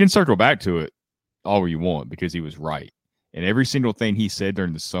 Well, we can circle back to it all you want because he was right. And every single thing he said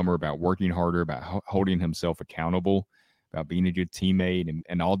during the summer about working harder, about holding himself accountable, about being a good teammate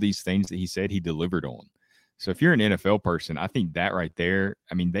and all these things that he said, he delivered on. So if you're an NFL person, I think that right there,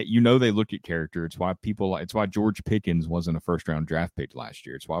 I mean, that they look at character. It's why George Pickens wasn't a first-round draft pick last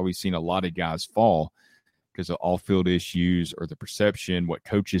year. It's why we've seen a lot of guys fall because of off-field issues or the perception, what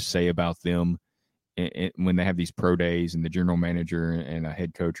coaches say about them when they have these pro days and the general manager and a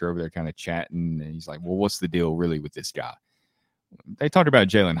head coach are over there kind of chatting. And he's like, well, what's the deal really with this guy? They talk about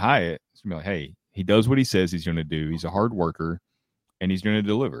Jalen Hyatt. It's going to be like, hey, he does what he says he's going to do. He's a hard worker, and he's going to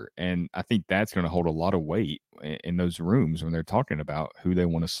deliver. And I think that's going to hold a lot of weight in those rooms when they're talking about who they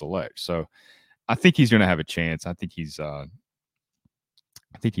want to select. So I think he's going to have a chance. I think he's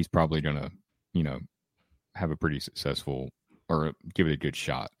probably going to, have a pretty successful or give it a good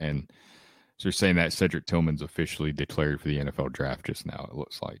shot. And so you're saying that Cedric Tillman's officially declared for the NFL draft just now, it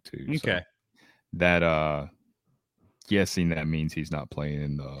looks like, too. Okay. So that, guessing that means he's not playing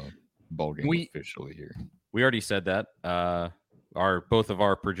in the bowl game officially here. We already said that. Both of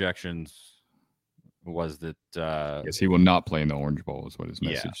our projections was that yes, he will not play in the Orange Bowl is what his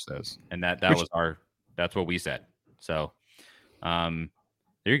message says. And that's what we said. So there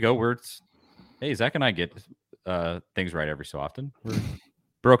you go. Hey, Zach and I get things right every so often. We're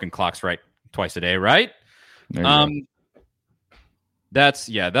broken clocks right twice a day, right? There you go.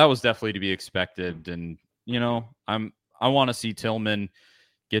 That was definitely to be expected. And, I want to see Tillman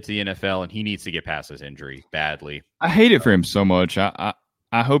get to the NFL, and he needs to get past his injury badly. I hate it for him so much. I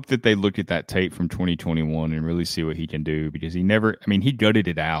hope that they look at that tape from 2021 and really see what he can do, because he never. I mean, he gutted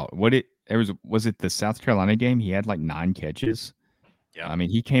it out. Was it the South Carolina game? He had like 9 catches. Yeah. I mean,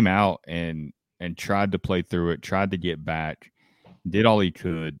 he came out and tried to play through it, tried to get back, did all he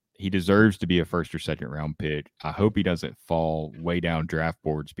could. He deserves to be a first or second round pick. I hope he doesn't fall way down draft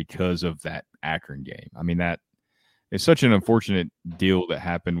boards because of that Akron game. I mean, that is such an unfortunate deal that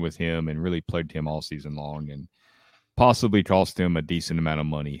happened with him and really plagued him all season long and possibly cost him a decent amount of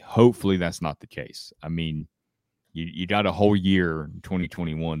money. Hopefully that's not the case. I mean, you got a whole year in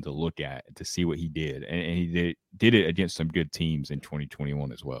 2021 to look at to see what he did. And he did it against some good teams in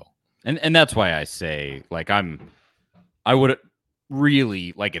 2021 as well. And that's why I say, like, I would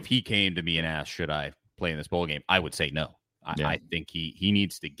really, like, if he came to me and asked, should I play in this bowl game, I would say no. I think he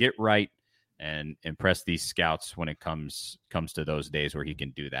needs to get right and impress these scouts when it comes to those days where he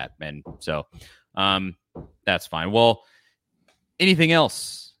can do that. And so that's fine. Well, anything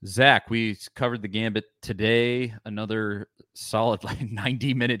else? Zach, we covered the gambit today. Another solid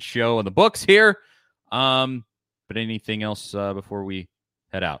 90-minute show on the books here. But anything else before we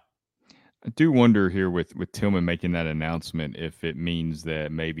head out? I do wonder here with Tillman making that announcement if it means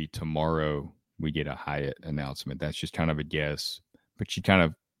that maybe tomorrow we get a Hyatt announcement. That's just kind of a guess. But you kind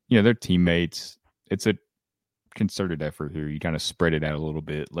of, they're teammates. It's a concerted effort here. You kind of spread it out a little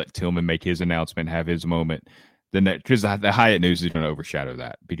bit. Let Tillman make his announcement, have his moment. Then that, because the Hyatt news is going to overshadow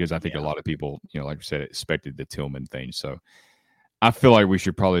that, because I think a lot of people, like I said, expected the Tillman thing. So I feel like we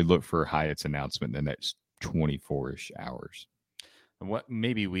should probably look for Hyatt's announcement in the next 24-ish hours. What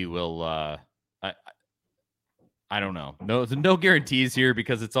maybe we will I don't know. No guarantees here,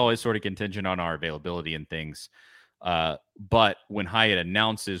 because it's always sort of contingent on our availability and things. But when Hyatt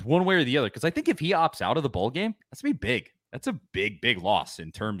announces one way or the other, because I think if he opts out of the bowl game, that's gonna be big. That's a big loss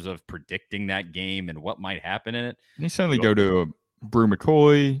in terms of predicting that game and what might happen in it. And he suddenly go to Brew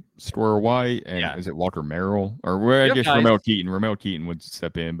McCoy, Squirrel White, and is it Walker Merrill? Or I guess Ramel Keaton. Ramel Keaton would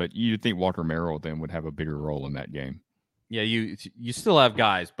step in, but you'd think Walker Merrill then would have a bigger role in that game. Yeah, you still have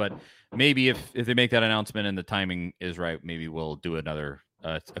guys, but maybe if they make that announcement and the timing is right, maybe we'll do another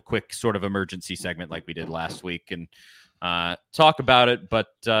a quick sort of emergency segment like we did last week and talk about it. But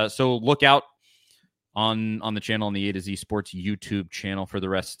so look out on the channel, on the A to Z Sports YouTube channel for the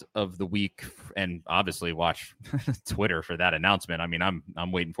rest of the week, and obviously watch Twitter for that announcement. I mean,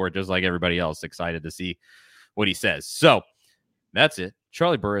 I'm waiting for it just like everybody else, excited to see what he says. So that's it.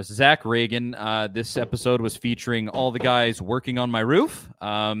 Charlie Burris, Zach Reagan. This episode was featuring all the guys working on my roof.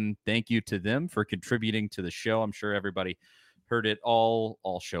 Thank you to them for contributing to the show. I'm sure everybody heard it all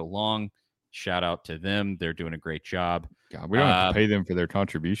show long. Shout out to them. They're doing a great job. God, we don't have to pay them for their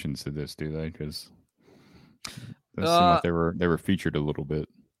contributions to this, do they? Because it seemed like they were featured a little bit.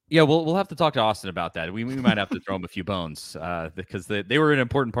 Yeah, we'll have to talk to Austin about that. We might have to throw them a few bones because they were an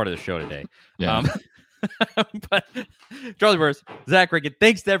important part of the show today. Yeah. But Charlie Burris, Zach Reagan,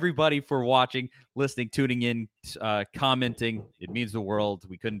 thanks to everybody for watching, listening, tuning in, commenting. It means the world.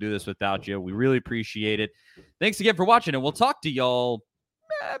 We couldn't do this without you. We really appreciate it. Thanks again for watching, and we'll talk to y'all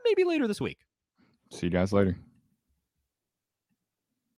maybe later this week. See you guys later.